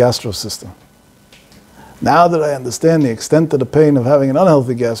healthy gastro system. Now that I understand the extent of the pain of having an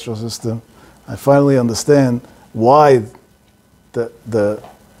unhealthy gastro system, I finally understand why there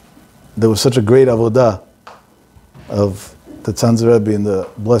was such a great avodah of the Tzanzer Rebbe and the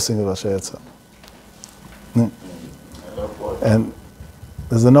blessing of Asher Yatzah. And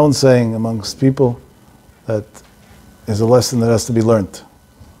there's a known saying amongst people that is a lesson that has to be learned.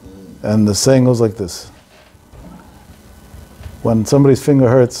 And the saying goes like this. When somebody's finger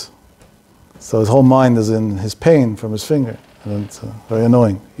hurts, so his whole mind is in his pain from his finger. And it's very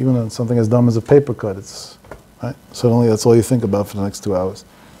annoying. Even when something as dumb as a paper cut, right? Suddenly that's all you think about for the next 2 hours.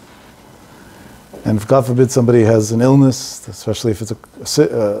 And if God forbid somebody has an illness, especially if it's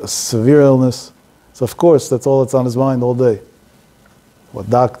a severe illness, so of course that's all that's on his mind all day. What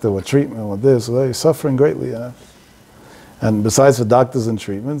doctor, what treatment, what this, what that, he's suffering greatly. You know? And besides the doctors and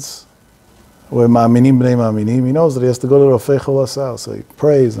treatments, where ma'aminim b'nei ma'aminim, he knows that he has to go to Rofei Chol Asal, so he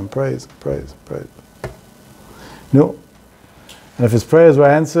prays and prays and prays and prays. No. And if his prayers were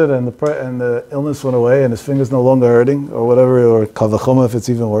answered and the illness went away and his finger's no longer hurting, or whatever, or kavachoma if it's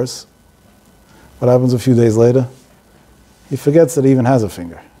even worse, what happens a few days later? He forgets that he even has a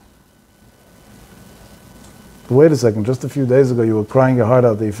finger. But wait a second, just a few days ago you were crying your heart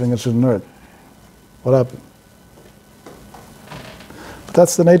out that your finger shouldn't hurt. What happened? But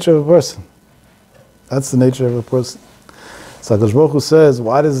that's the nature of a person. That's the nature of a person. So HaKadosh Baruch Hu says,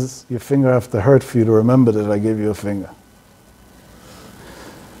 why does your finger have to hurt for you to remember that I gave you a finger?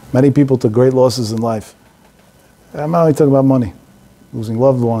 Many people took great losses in life. I'm not only talking about money. Losing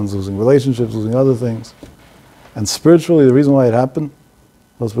loved ones, losing relationships, losing other things. And spiritually, the reason why it happened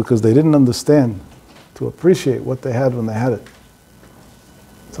was because they didn't understand to appreciate what they had when they had it.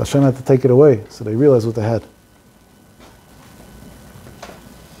 So Hashem had to take it away, so they realized what they had.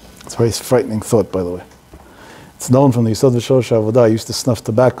 It's a very frightening thought, by the way. It's known from the Yisod V'Shorosh Avodah, I used to snuff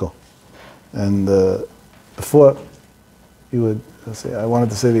tobacco. And before, you would say, I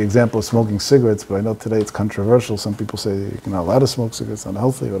wanted to say the example of smoking cigarettes, but I know today it's controversial. Some people say you're not allowed to smoke cigarettes,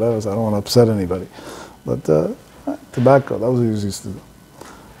 unhealthy, whatever, so I don't want to upset anybody. But tobacco, that was what he used to do.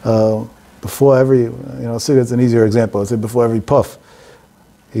 Before every, cigarette's an easier example. I'd say before every puff,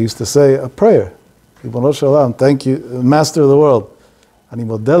 he used to say a prayer. Ribono shel olam, thank you, Master of the world. Ani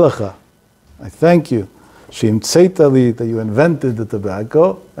modeh lecha, I thank you. Sheimtzeita li, that you invented the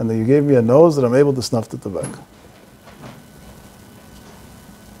tobacco, and that you gave me a nose that I'm able to snuff the tobacco.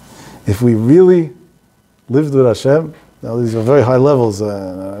 If we really lived with Hashem, now these are very high levels,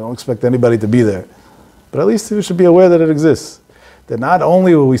 I don't expect anybody to be there, but at least we should be aware that it exists. That not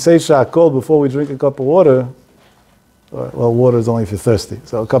only will we say Sha'akol before we drink a cup of water, water is only if you're thirsty,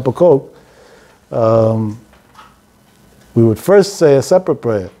 so a cup of Coke, we would first say a separate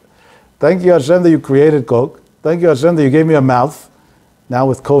prayer. Thank you, Hashem, that you created Coke. Thank you, Hashem, that you gave me a mouth. Now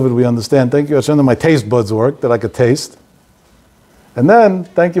with COVID, we understand. Thank you, Hashem, that my taste buds work, that I could taste. And then,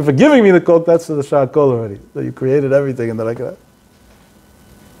 thank you for giving me the Coke. That's for the Sha'akol already. That you created everything and that I could have.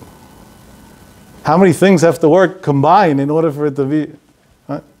 How many things have to work combined in order for it to be?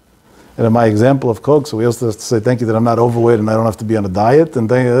 Right? And in my example of Coke, so we also have to say thank you that I'm not overweight and I don't have to be on a diet. And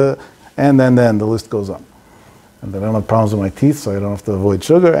then the list goes on. And then I don't have problems with my teeth, so I don't have to avoid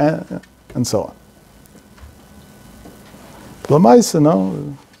sugar, and so on. Lamaisa,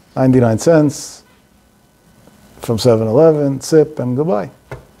 99 cents from 7-Eleven, sip, and goodbye.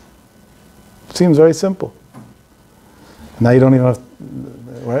 Seems very simple. Now you don't even have,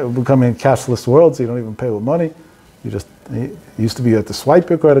 right? We're becoming a cashless world, so you don't even pay with money. It used to be you had to swipe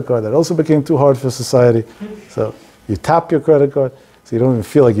your credit card. That also became too hard for society. So you tap your credit card, so you don't even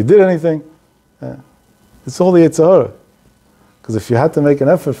feel like you did anything. It's all the Yitzhahara. Because if you had to make an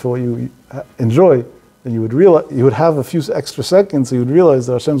effort for what you enjoy, then you would have a few extra seconds, so you would realize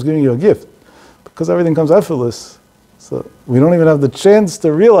that Hashem's giving you a gift. Because everything comes effortless, so we don't even have the chance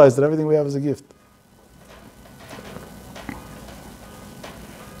to realize that everything we have is a gift.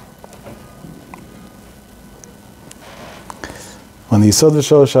 When the Yisod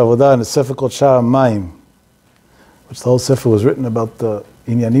V'Shorosh Avodah in a sefer called Sha'ar Mayim, which the whole sefer was written about the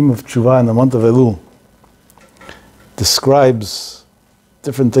Inyanim of Tshuva in the month of Elul, describes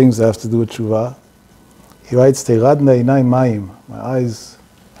different things that have to do with Tshuva. He writes, Teiradna Einai Mayim, my eyes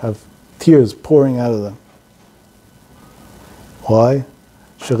have tears pouring out of them. Why?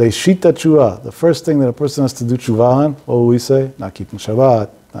 Shereshita Tshuva, the first thing that a person has to do Tshuva on, what will we say? Not keeping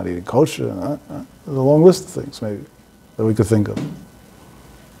Shabbat, not eating kosher, there's a long list of things maybe that we could think of.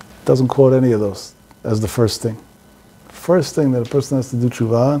 It doesn't quote any of those as the first thing. The first thing that a person has to do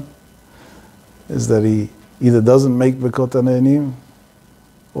Tshuva on is that he either doesn't make Birkot HaNe'enim,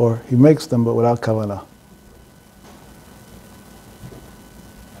 or he makes them but without kavanah.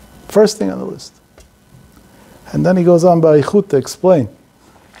 First thing on the list. And then he goes on b'arichut to explain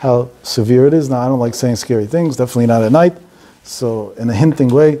how severe it is. Now, I don't like saying scary things, definitely not at night. So, in a hinting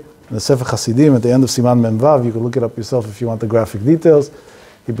way, in the Sefer Hasidim, at the end of Siman Memvav, you can look it up yourself if you want the graphic details.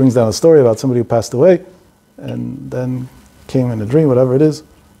 He brings down a story about somebody who passed away, and then came in a dream, whatever it is,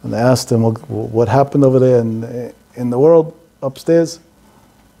 and they asked him what happened over there in the world, upstairs.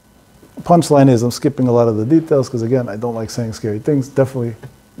 The punchline is, I'm skipping a lot of the details, because again, I don't like saying scary things, definitely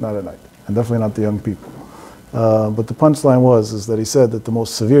not at night, and definitely not the young people. But the punchline is that he said that the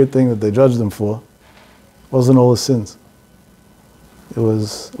most severe thing that they judged him for wasn't all his sins. It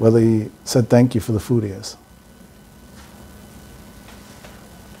was whether he said thank you for the food he has.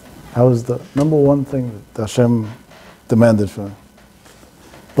 That was the number one thing that Hashem demanded from him.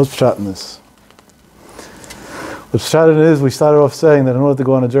 What's pshat in this? What's pshat in it is, we started off saying that in order to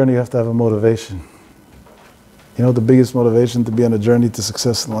go on a journey, you have to have a motivation. You know what the biggest motivation to be on a journey to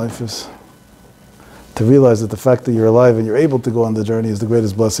success in life is? To realize that the fact that you're alive and you're able to go on the journey is the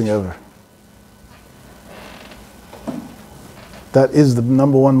greatest blessing ever. That is the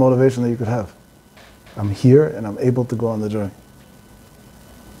number one motivation that you could have. I'm here and I'm able to go on the journey.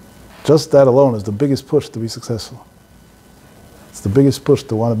 Just that alone is the biggest push to be successful. It's the biggest push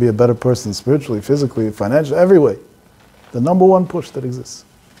to want to be a better person spiritually, physically, financially, every way. The number one push that exists.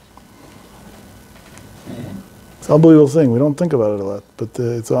 It's an unbelievable thing. We don't think about it a lot, but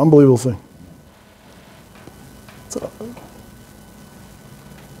it's an unbelievable thing.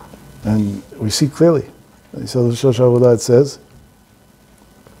 And we see clearly. So the Shosh Avodah, it says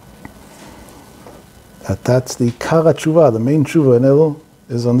that that's the Kara Tshuva, the main Tshuva in Elul,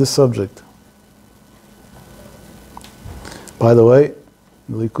 is on this subject. By the way,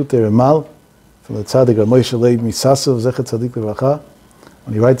 the Likutei Ramal, from the Tzaddik Moshe Leib Misasov, Zechet Tzaddik Levacha,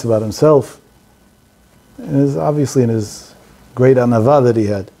 when he writes about himself, obviously in his great anava that he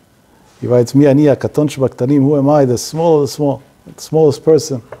had, he writes, Mi ani hakaton shebaktanim, who am I, the small of the small, the smallest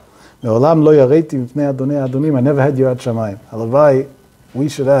person. Me'olam lo yareti mipnei adonei adonim, I never had yirat shamayim. Halavai, we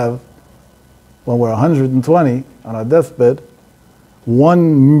should have, when we're 120 on our deathbed,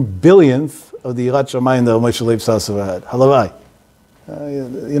 1/1000th of the yirat shamayim that Moshe Leib Misasov had. Halavai.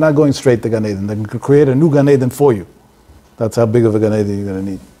 You're not going straight to Gan Eden. They can create a new Gan Eden for you. That's how big of a Gan Eden you're going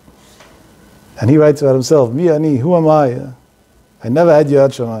to need. And he writes about himself, Mi ani, who am I? I never had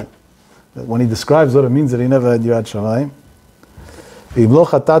yirat shamayim. When he describes what it means that he never had yirat shamayim,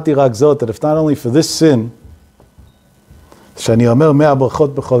 that if not only for this sin,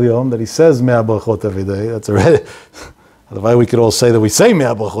 that he says 100 brachot every day, that's already, otherwise we could all say that we say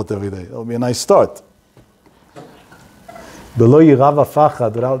 100 brachot every day. That would be a nice start.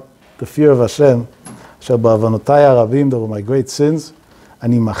 Without the fear of Hashem, אשר בעוונותיי הרבים, there were my great sins,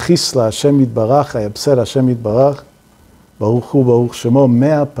 אני מכיס להשם יתברך, I upset השם יתברך, ברוך הוא ברוך שמו,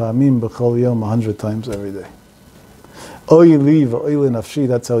 100 פעמים בכל יום, 100 times every day. אוי לי ואוי לנפשי,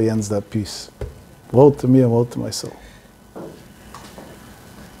 that's how he ends that piece. Woe to me and woe to my soul.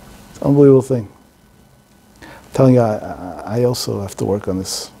 It's an unbelievable thing. I'm telling you, I also have to work on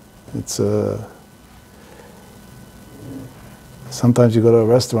this. It's sometimes you go to a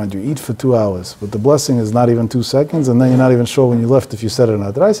restaurant, you eat for 2 hours, but the blessing is not even 2 seconds, and then you're not even sure when you left if you said it or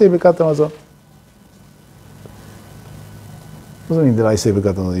not. Did I say Birkat Hamazon? What does it mean, did I say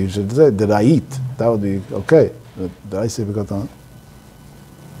Birkat Hamazon? You should say, did I eat? That would be okay. Did I say Birkat Hamazon?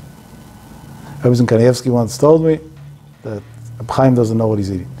 Rabbi Kanievsky once told me that Reb Chaim doesn't know what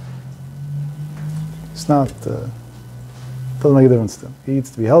he's eating. It's not, doesn't make a difference to him. He eats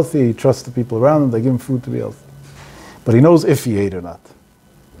to be healthy, he trusts the people around him, they give him food to be healthy. But he knows if he ate or not.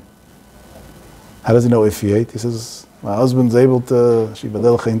 How does he know if he ate? He says, my husband's able to, he's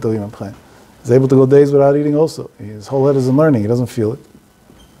able to go days without eating also. His whole head isn't learning, he doesn't feel it.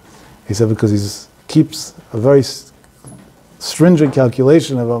 He said because he keeps a very stringent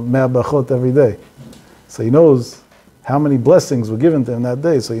calculation of a mea brachot every day. So he knows how many blessings were given to him that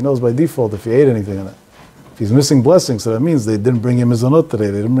day, so he knows by default if he ate anything in it. If he's missing blessings, so that means they didn't bring him mizonot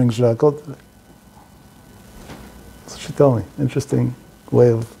today, they didn't bring shrakot today. That's what she told me. Interesting way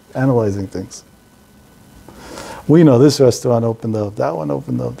of analyzing things. We know this restaurant opened up, that one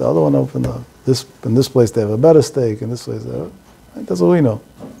opened up, the other one opened up. In this place they have a better steak, in this place they have, that's what we know.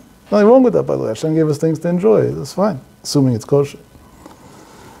 Nothing wrong with that, by the way. Hashem gave us things to enjoy. That's fine, assuming it's kosher.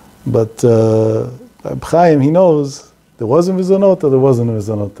 But Reb Chaim, he knows there was a mizonot or there wasn't a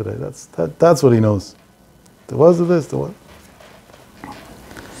mizonot today. That's what he knows. There was this, there was.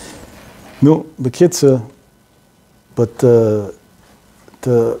 No, b'kitzur, but to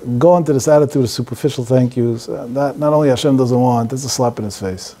go into this attitude of superficial thank yous, that not only Hashem doesn't want, it's a slap in his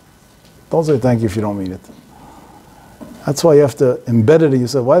face. Don't say thank you if you don't mean it. That's why you have to embed it in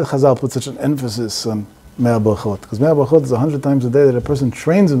yourself. Why did Chazal put such an emphasis on Mea Brachot? Because Mea Brachot is 100 times a day that a person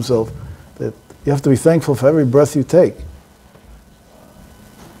trains himself that you have to be thankful for every breath you take.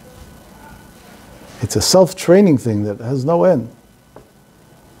 It's a self-training thing that has no end.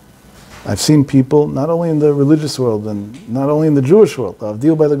 I've seen people, not only in the religious world and not only in the Jewish world, I've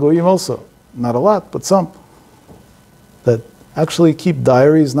dealt by the Goyim also, not a lot, but some, that actually keep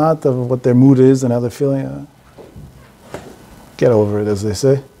diaries, not of what their mood is and how they're feeling. Get over it, as they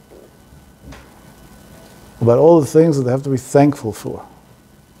say. About all the things that they have to be thankful for.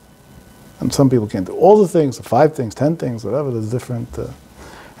 And some people can't do all the things, 5 things, 10 things, whatever, there's different. And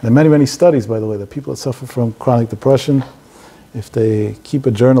there are many, many studies, by the way, that people that suffer from chronic depression, if they keep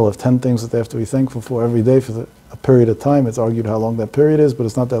a journal of 10 things that they have to be thankful for every day for a period of time, it's argued how long that period is, but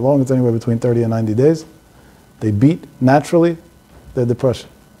it's not that long, it's anywhere between 30 and 90 days, they beat, naturally, their depression.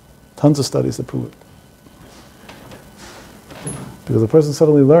 Tons of studies that prove it. Because the person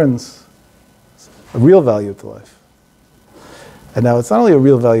suddenly learns a real value to life. And now it's not only a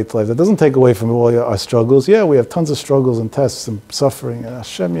real value to life, that doesn't take away from all our struggles. Yeah, we have tons of struggles and tests and suffering, and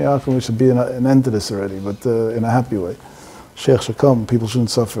Hashem Yaakov, we should be an end to this already, but in a happy way. Sheikh should come, people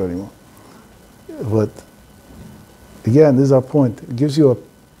shouldn't suffer anymore. But again, this is our point. It gives you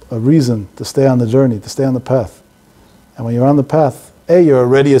a reason to stay on the journey, to stay on the path. And when you're on the path, A, you're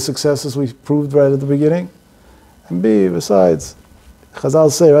already a success, as we proved right at the beginning, and B, besides, Chazal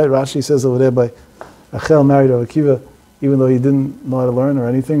say, right, Rashi says over there by Rachel married Rav Akiva, even though he didn't know how to learn or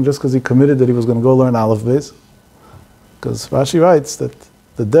anything, just because he committed that he was going to go learn Aleph Beis. Because Rashi writes that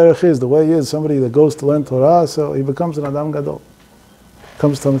the derech is, the way he is, somebody that goes to learn Torah, so he becomes an Adam Gadol.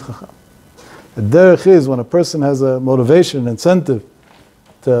 Becomes Talmid Chacham. The derech is when a person has a motivation, an incentive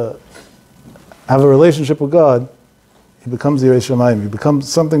to have a relationship with God, he becomes the Yirei Shamayim.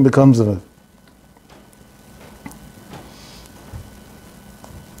 Something becomes of him.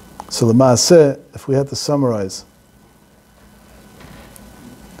 So the Maaseh, if we had to summarize,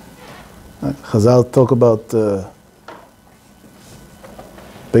 Chazal talk about,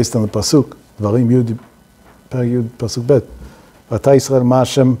 based on the Pasuk, Dvarim Yud, Perek Yud, Pasuk Bet, V'ata Yisrael ma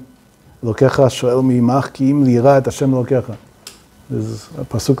Hashem Elokecha shoel mi'imach ki im lira et Hashem Elokecha. This is a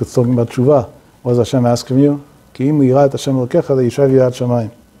Pasuk that's talking about Tshuva. What does Hashem ask from you? Ki im lira et Hashem Elokecha, that Yishav Yirat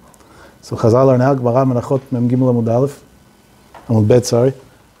Shamayim. So Chazal learn out, Gemara Menachot Mem Gimel Amud Aleph, Amud Bet, sorry.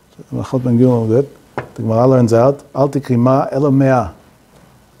 Menachot Mem Gimel Amud Bet. The Gemara learns out, Al tikri ma elo me'ah.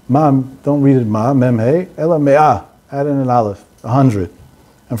 Ma, don't read it ma, mem hey, ela me'ah, add in an aleph, 100.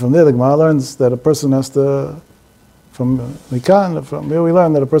 And from there the Gemara learns that a person has to, from here we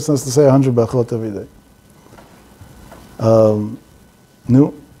learn that a person has to say 100 brachot every day.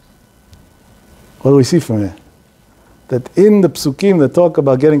 What do we see from here? That in the psukim that talk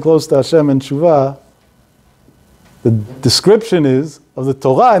about getting close to Hashem and tshuva, the description is of the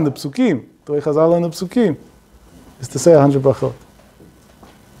Torah and the psukim, Torah Chazal and the psukim, is to say 100 brachot.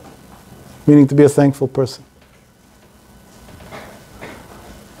 Meaning to be a thankful person.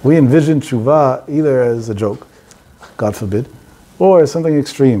 We envision tshuva either as a joke, God forbid, or as something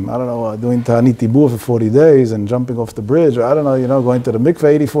extreme. I don't know, doing Ta'anit Tibur for 40 days and jumping off the bridge, or I don't know, going to the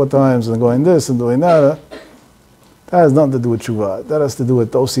mikveh 84 times and going this and doing that. That has nothing to do with tshuva. That has to do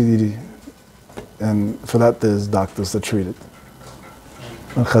with OCD. And for that, there's doctors that treat it.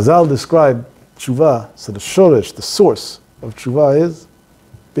 When Chazal described tshuva, so the shoresh, the source of tshuva is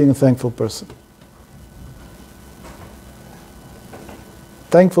being a thankful person.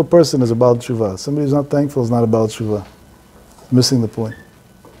 Thankful person is about tshuva. Somebody who's not thankful is not about tshuva. Missing the point.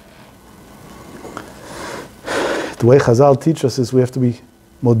 The way Chazal teach us is we have to be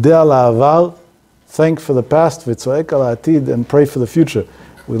modeh al ha'avar, thank for the past, v'tzoek al ha'atid, and pray for the future.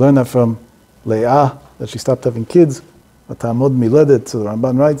 We learn that from Leah, that she stopped having kids. Atamod miledet, so the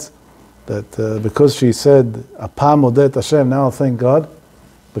Ramban writes that because she said, Apam modet Hashem, now I'll thank God,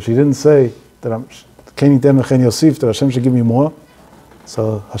 but she didn't say that Ken yitem lechen yosif, that Hashem should give me more.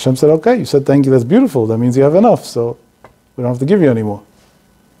 So Hashem said, okay, you said thank you, that's beautiful, that means you have enough, so we don't have to give you any more.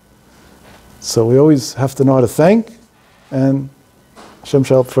 So we always have to know how to thank, and Hashem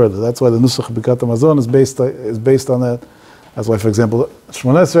shall help further. That's why the Nusach Birkat HaMazon is based on that. That's why, for example,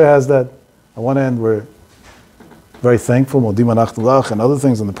 Shmoneh Esrei has that. On one end, we're very thankful, Modim Anachnu Lach, and other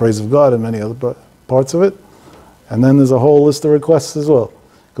things, and the praise of God, and many other parts of it. And then there's a whole list of requests as well.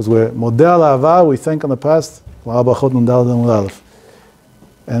 Because we're Modeh al ha'avar, we thank on the past, and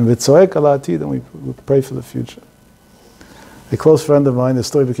V'tzoek al ha'atid, and we pray for the future. A close friend of mine, this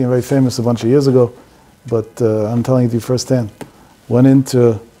story became very famous a bunch of years ago, but I'm telling it to you firsthand, went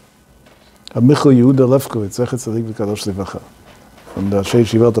into a Michal Yehuda Lefkowitz, Zechet Tzadik V'Kadosh Livracha, from the Shei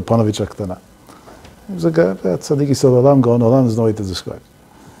Shivat Panovich Aktana. He was a guy, Tzadik Yisrael Olam, Gaon Olam, there's no way to describe.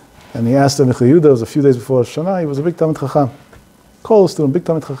 And he asked him, Michal Yehuda, it was a few days before Shana, he was a big Talmid Chacham, close to him, big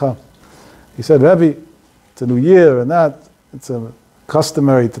Talmid Chacham. He said, Rabbi, it's a new year and that, it's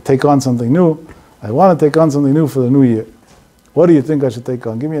customary to take on something new. I want to take on something new for the new year. What do you think I should take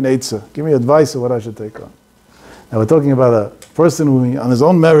on? Give me an eitzah, give me advice of what I should take on. Now we're talking about a person who on his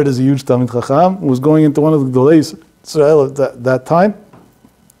own merit is a huge Talmid Chacham, who was going into one of the Gdolei Israel at that time,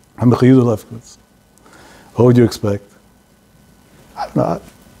 and Michal Yehuda Lefkowitz. What would you expect? I don't know.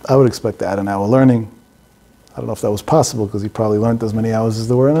 I would expect to add an hour learning. I don't know if that was possible because he probably learned as many hours as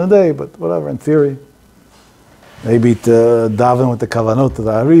there were in a day, but whatever, in theory. Maybe to daven with the kavanot to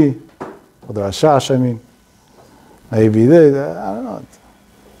the Ari, or the Rashash, I mean. Maybe I don't know,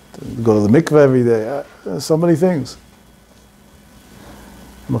 to go to the mikveh every day. So many things.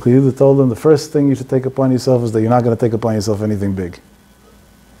 Michal Yehuda told him the first thing you should take upon yourself is that you're not going to take upon yourself anything big.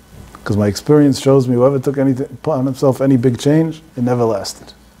 Because my experience shows me whoever took anything upon himself any big change, it never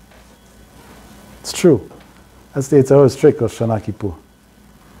lasted. It's true. That's the Yitzhah's trick of Shana Kippur.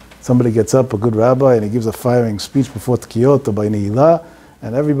 Somebody gets up, a good rabbi, and he gives a firing speech before Tkiyot or by Ne'ilah,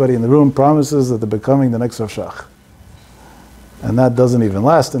 and everybody in the room promises that they're becoming the next Rav Shach. And that doesn't even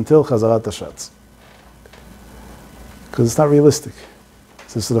last until Chazarat HaShatz. Because it's not realistic.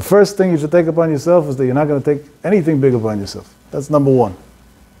 So the first thing you should take upon yourself is that you're not going to take anything big upon yourself. That's number one.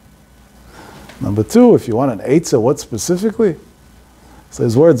 Number two, if you want an eitzah, what specifically? So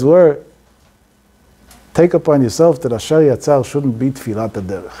his words were, take upon yourself that Asher Yatzar shouldn't be Tfilat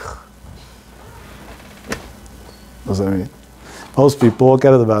HaDerech. What does that mean? Most people walk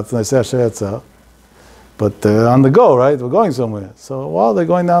out of the bathroom and they say Asher Yatzar, but they're on the go, right? We're going somewhere. So while they're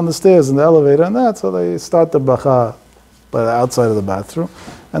going down the stairs in the elevator and that, so they start the bracha by the outside of the bathroom,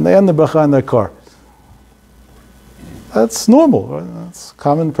 and they end the bracha in their car. That's normal, right? That's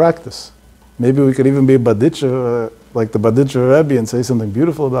common practice. Maybe we could even be baditcher, like the baditcher Rebbe, and say something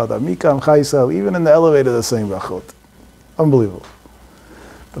beautiful about that. Mikam Chaisel, even in the elevator, the same brachot. Unbelievable.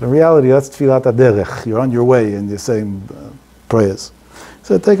 But in reality, that's Tfilat HaDerech. You're on your way and you're saying prayers.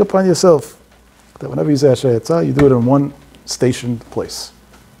 So take upon yourself that whenever you say Asher Yatzah, you do it in one stationed place.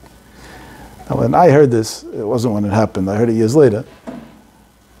 Now, when I heard this, it wasn't when it happened. I heard it years later.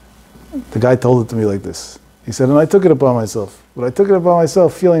 The guy told it to me like this. He said, and I took it upon myself. But I took it upon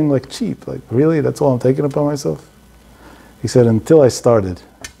myself feeling like cheap. Like, really? That's all I'm taking upon myself? He said, until I started.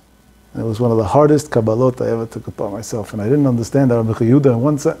 And it was one of the hardest kabbalot I ever took upon myself. And I didn't understand how Michal Yehuda in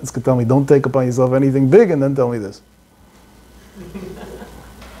one sentence could tell me, don't take upon yourself anything big, and then tell me this.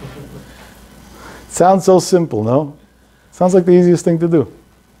 It sounds so simple, no? Sounds like the easiest thing to do.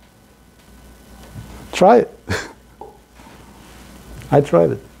 Try it. I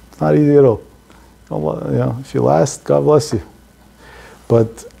tried it. It's not easy at all. If you last, God bless you.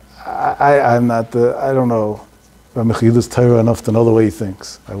 But I'm not I don't know Ramichida's Torah enough to know the way he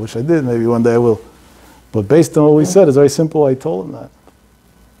thinks. I wish I did, maybe one day I will. But based on what we said, it's very simple. I told him that.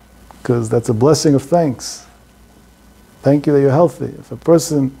 Because that's a blessing of thanks. Thank you that you're healthy. If a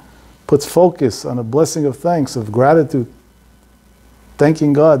person puts focus on a blessing of thanks, of gratitude,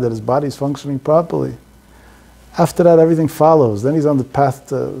 thanking God that his body is functioning properly, after that everything follows. Then he's on the path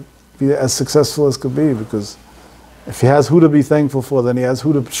to be as successful as could be, because if he has who to be thankful for, then he has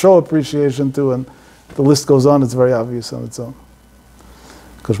who to show appreciation to, and the list goes on. It's very obvious on its own.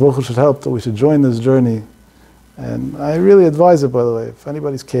 Because Baruch Hu should help that we should join this journey. And I really advise it, by the way. If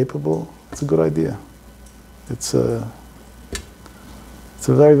anybody's capable, it's a good idea. It's a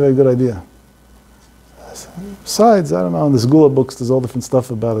very, very good idea. Besides, I don't know, in the Segula books there's all different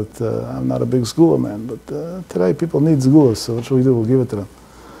stuff about it. I'm not a big Segula man, but today people need Segulas, so what should we do? We'll give it to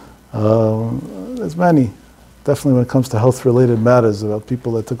them. There's many, definitely when it comes to health-related matters, about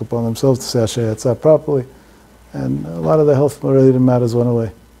people that took upon themselves to say Asher Yatzah properly, and a lot of the health-related matters went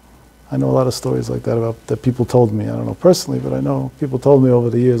away. I know a lot of stories like that that people told me. I don't know personally, but I know people told me over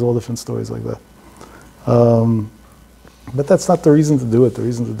the years all different stories like that. But that's not the reason to do it. The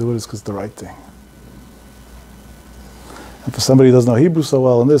reason to do it is because it's the right thing. And for somebody who doesn't know Hebrew so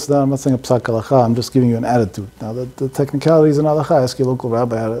well, and this, that, I'm not saying a psak halacha, I'm just giving you an attitude. Now, the technicalities in halacha, ask your local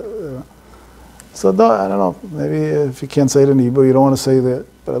rabbi how to... So, no, I don't know, maybe if you can't say it in Hebrew, you don't want to say that,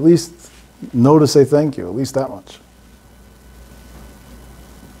 but at least know to say thank you, at least that much.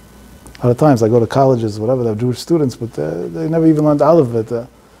 A lot of times I go to colleges, whatever, they have Jewish students, but they never even learned all of it. So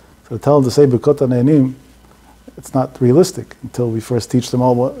to tell them to say Birkot HaNe'anim, it's not realistic until we first teach them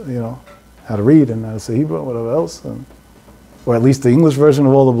all what, how to read and how to say Hebrew and whatever else. Or at least the English version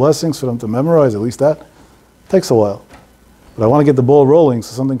of all the blessings for them to memorize, at least that. It takes a while. But I want to get the ball rolling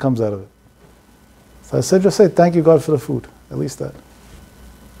so something comes out of it. So I said, just say, thank you, God, for the food. At least that.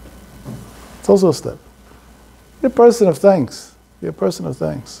 It's also a step. Be a person of thanks. Be a person of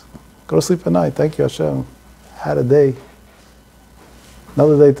thanks. Go to sleep at night. Thank you, Hashem. Had a day.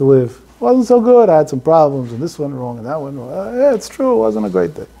 Another day to live. Wasn't so good. I had some problems, and this went wrong, and that went wrong. Yeah, it's true. It wasn't a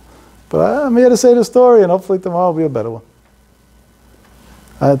great day. But I'm here to say the story, and hopefully tomorrow will be a better one.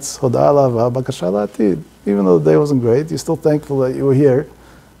 That's hoda'ah bakasha la'atid. Even though the day wasn't great, you're still thankful that you were here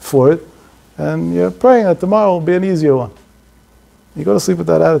for it, and you're praying that tomorrow will be an easier one. You go to sleep with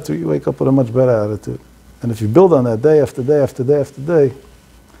that attitude, you wake up with a much better attitude. And if you build on that day after day after day after day, it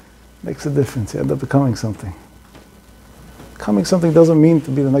makes a difference. You end up becoming something. Becoming something doesn't mean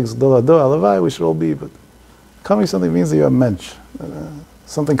to be the next Gdol Hador, Alavai, we should all be, but becoming something means that you're a mensch.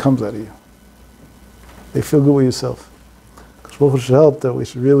 Something comes out of you. You feel good with yourself. Because Baruch Hu should help that we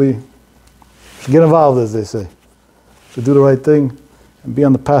should get involved, as they say. Should do the right thing and be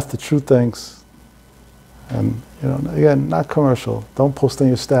on the path to true thanks. And, again, not commercial. Don't post on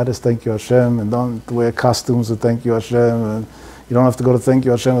your status, thank you Hashem, and don't wear costumes of thank you Hashem. And you don't have to go to thank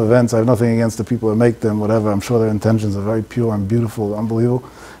you Hashem events. I have nothing against the people that make them, whatever. I'm sure their intentions are very pure and beautiful, unbelievable.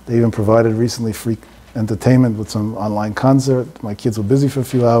 They even provided recently free entertainment with some online concert. My kids were busy for a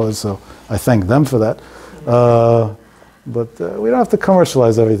few hours, so I thank them for that. But we don't have to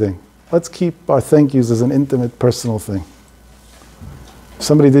commercialize everything. Let's keep our thank yous as an intimate, personal thing. If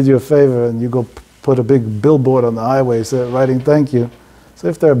somebody did you a favor and you go put a big billboard on the highway writing thank you, so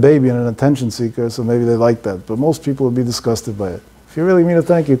if they're a baby and an attention seeker, so maybe they like that. But most people would be disgusted by it. If you really mean a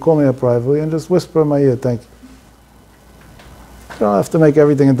thank you, call me up privately and just whisper in my ear, thank you. You don't have to make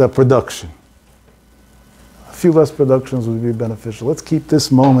everything into a production. A few less productions would be beneficial. Let's keep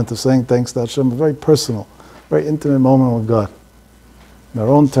this moment of saying thanks to Hashem a very personal, very intimate moment with God. In our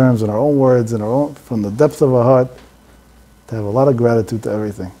own terms, in our own words, from the depth of our heart, to have a lot of gratitude to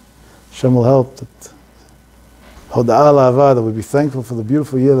everything. Hashem will help that hoda'ah la'avah, that we be thankful for the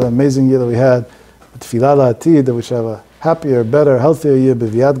beautiful year, the amazing year that we had. But tefillah la'atid, that we should have a happier, better, healthier year.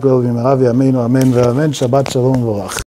 B'viyat gol v'merav yameinu amen v'amen. Shabbat shalom v'orach.